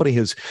it? Somebody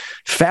has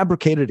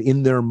fabricated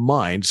in their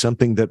mind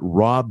something that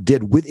Rob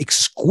did with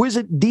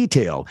exquisite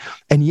detail,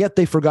 and yet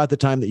they forgot the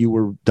time that you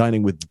were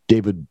dining with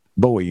David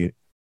Bowie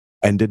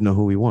and didn't know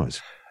who he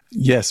was.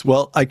 Yes.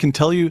 Well, I can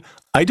tell you,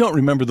 I don't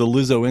remember the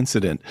Lizzo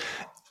incident.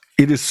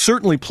 It is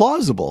certainly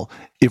plausible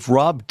if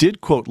Rob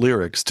did quote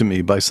lyrics to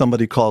me by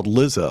somebody called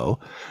Lizzo.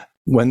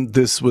 When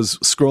this was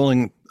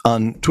scrolling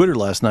on Twitter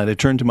last night, I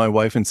turned to my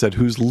wife and said,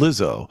 "Who's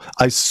Lizzo?"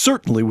 I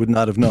certainly would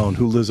not have known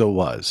who Lizzo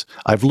was.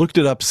 I've looked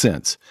it up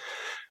since.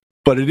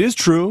 But it is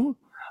true.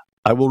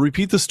 I will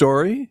repeat the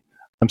story.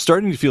 I'm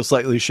starting to feel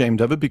slightly ashamed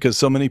of it because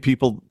so many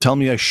people tell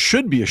me I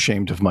should be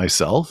ashamed of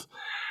myself.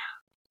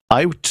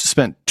 I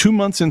spent 2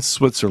 months in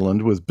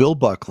Switzerland with Bill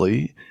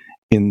Buckley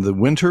in the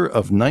winter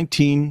of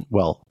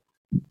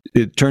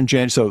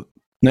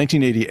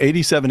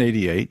 1987,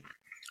 88,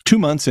 2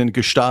 months in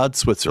Gstaad,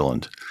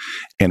 Switzerland.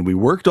 And we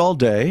worked all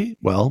day.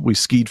 Well, we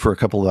skied for a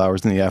couple of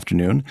hours in the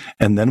afternoon,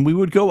 and then we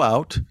would go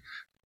out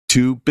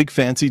to big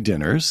fancy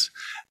dinners.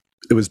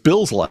 It was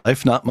Bill's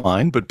life, not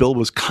mine, but Bill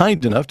was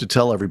kind enough to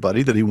tell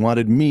everybody that he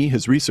wanted me,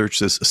 his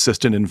research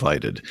assistant,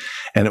 invited.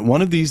 And at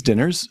one of these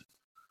dinners,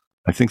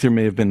 I think there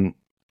may have been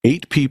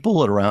 8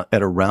 people at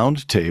a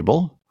round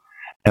table,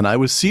 and I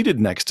was seated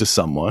next to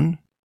someone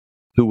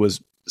who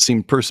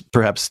seemed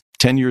perhaps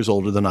 10 years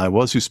older than I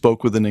was, who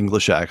spoke with an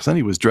English accent.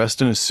 He was dressed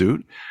in a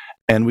suit,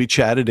 and we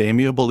chatted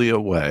amiably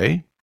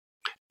away.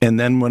 And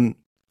then when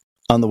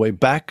on the way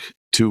back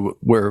to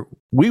where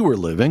we were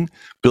living,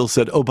 Bill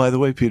said, "Oh, by the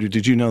way, Peter,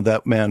 did you know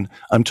that man?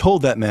 I'm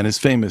told that man is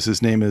famous.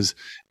 His name is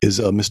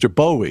Mr.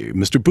 Bowie,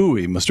 Mr.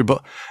 Bowie, Mr.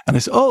 Bowie." And I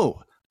said,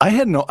 "Oh,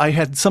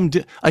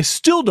 I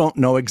still don't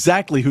know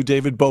exactly who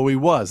David Bowie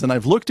was. And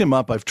I've looked him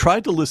up. I've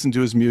tried to listen to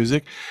his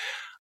music.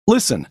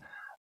 Listen,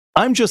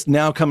 I'm just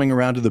now coming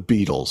around to the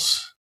Beatles.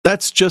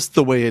 That's just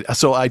the way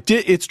so I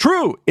did. It's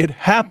true. It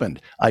happened.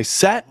 I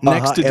sat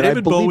next to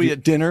David Bowie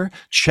at dinner,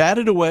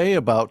 chatted away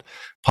about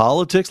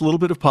politics, a little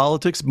bit of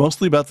politics,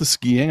 mostly about the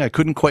skiing. I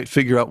couldn't quite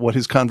figure out what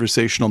his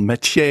conversational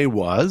métier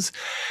was.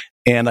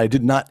 And I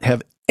did not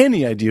have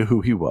any idea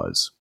who he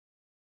was.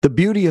 The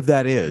beauty of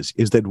that is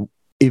that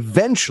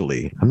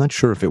eventually, I'm not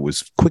sure if it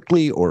was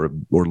quickly or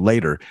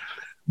later,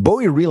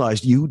 Bowie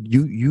realized you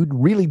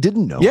really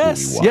didn't know who he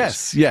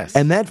was. Yes.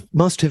 And that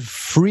must have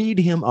freed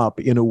him up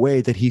in a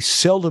way that he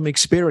seldom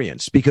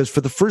experienced, because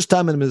for the first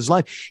time in his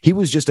life, he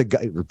was just a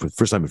guy. For the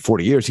first time in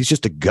 40 years, he's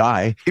just a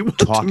guy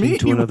talking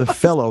to another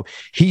fellow.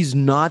 He's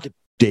not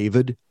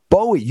David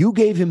Bowie. You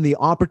gave him the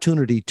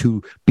opportunity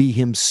to be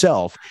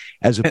himself,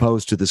 as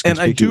opposed to this. And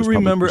I do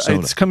remember,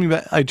 it's coming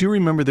back. I do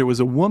remember there was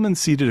a woman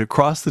seated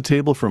across the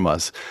table from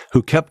us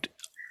who kept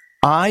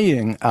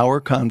eyeing our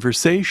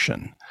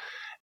conversation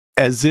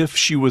as if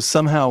she was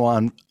somehow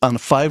on a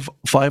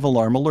five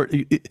alarm alert,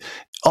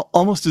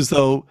 almost as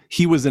though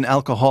he was an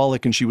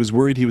alcoholic and she was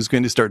worried he was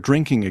going to start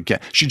drinking again.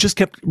 She just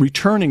kept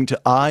returning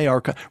to eye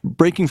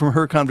breaking from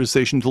her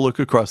conversation to look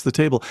across the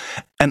table.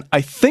 And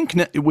I think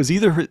it was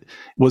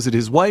was it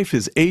his wife,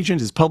 his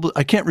agent, his public?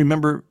 I can't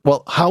remember.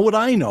 Well, how would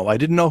I know? I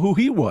didn't know who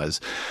he was.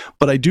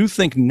 But I do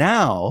think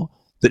now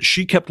that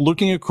she kept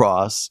looking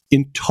across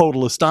in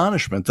total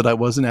astonishment that I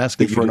wasn't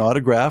asking for an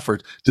autograph or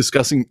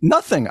discussing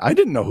nothing. I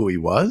didn't know who he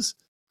was.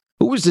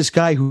 Who is this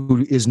guy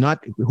who is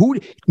not, who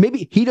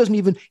maybe he doesn't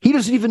even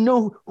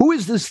know who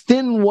is this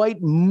thin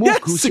white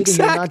mook who's sitting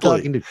there not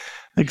talking to.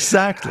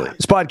 Exactly.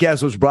 This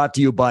podcast was brought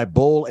to you by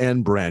Boll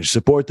and Branch.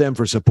 Support them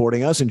for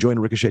supporting us and join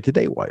Ricochet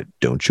today. Why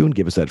don't you? And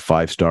give us that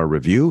 5-star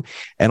review.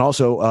 And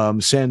also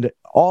send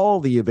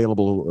all the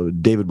available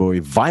David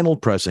Bowie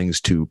vinyl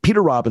pressings to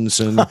Peter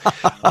Robinson,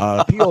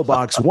 P.O.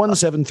 Box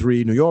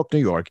 173, New York, New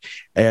York.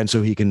 And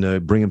so he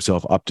can bring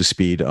himself up to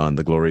speed on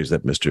the glories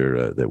that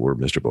were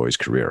Mr. Bowie's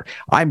career.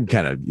 I'm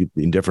kind of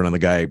indifferent on the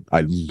guy.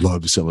 I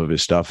love some of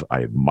his stuff.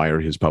 I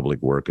admire his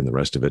public work and the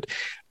rest of it.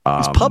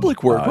 His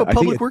public work? What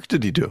public work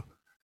did he do?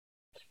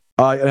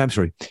 I'm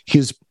sorry.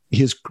 His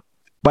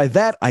by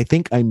that, I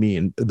think I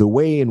mean the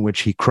way in which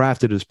he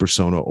crafted his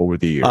persona over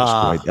the years,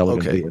 quite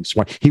elegantly and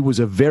smart. He was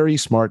a very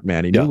smart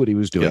man. He knew what he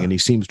was doing, and he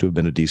seems to have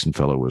been a decent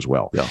fellow as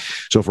well. Yeah.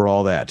 So for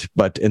all that,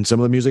 and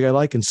some of the music I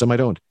like and some I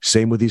don't.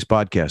 Same with these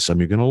podcasts. Some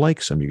you're going to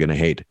like, some you're going to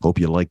hate. Hope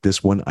you like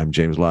this one. I'm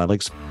James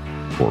Ladlix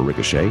for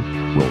Ricochet.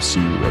 We'll see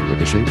you at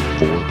Ricochet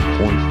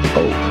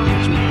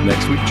 4.0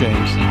 next week,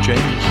 James.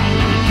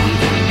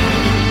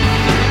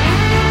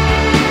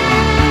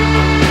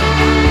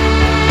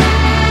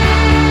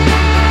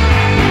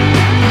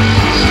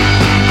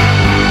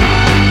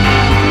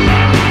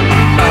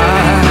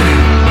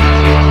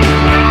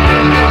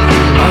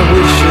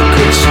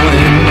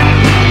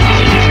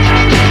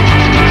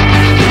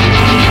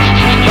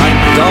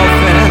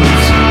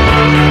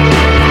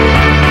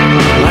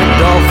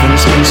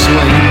 Can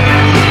swing.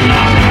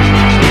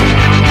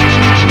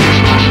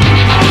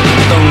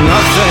 Though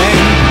nothing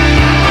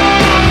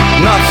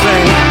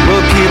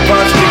will keep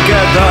us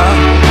together.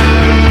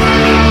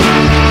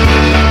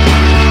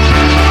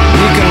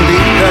 We can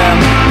beat them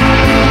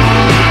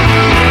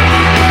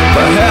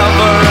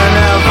forever and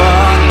ever.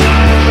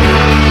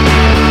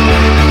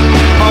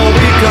 Oh,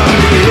 we can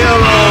be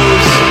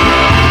heroes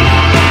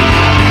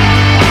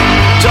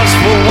just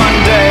for one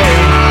day.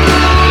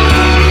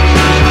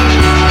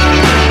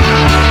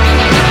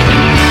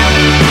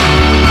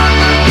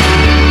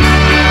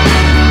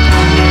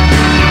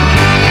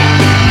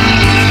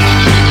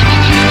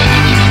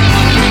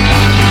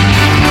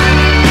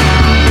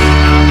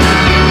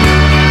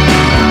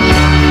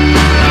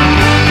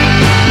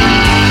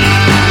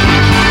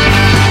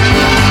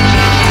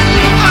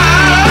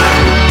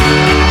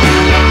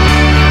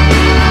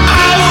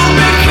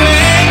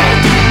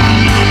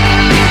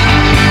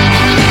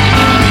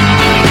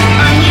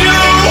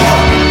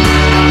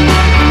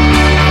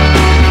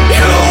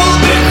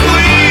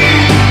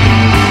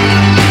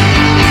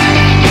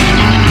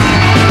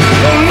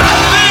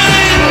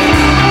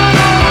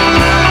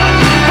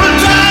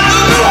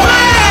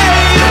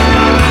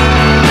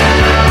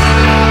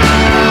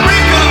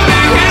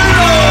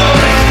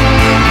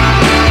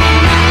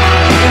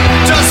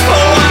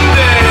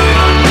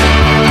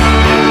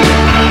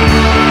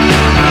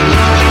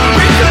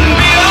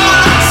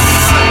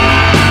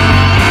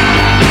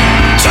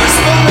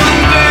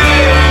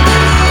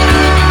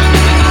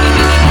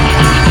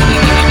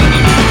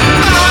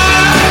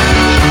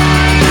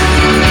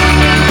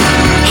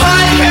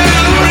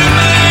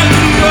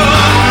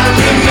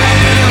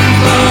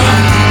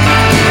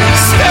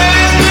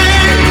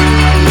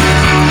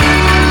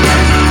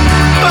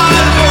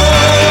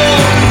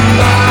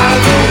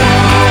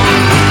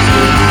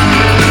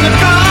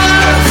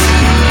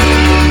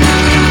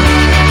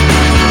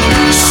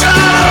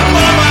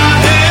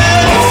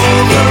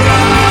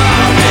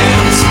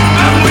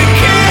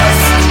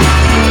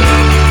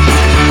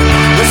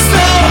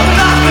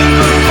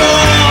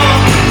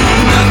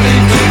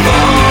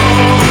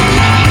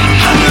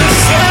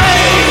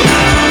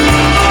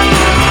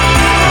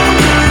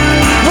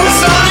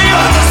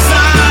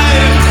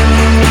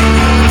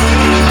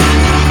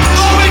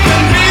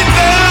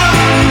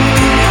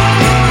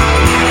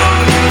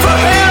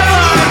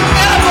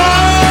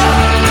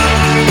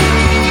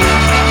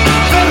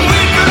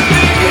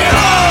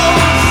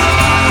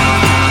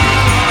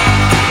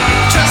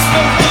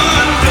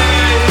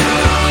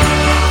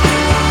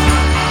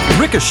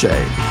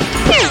 Ricochet.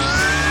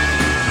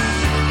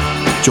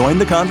 Join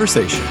the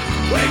conversation.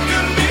 Wake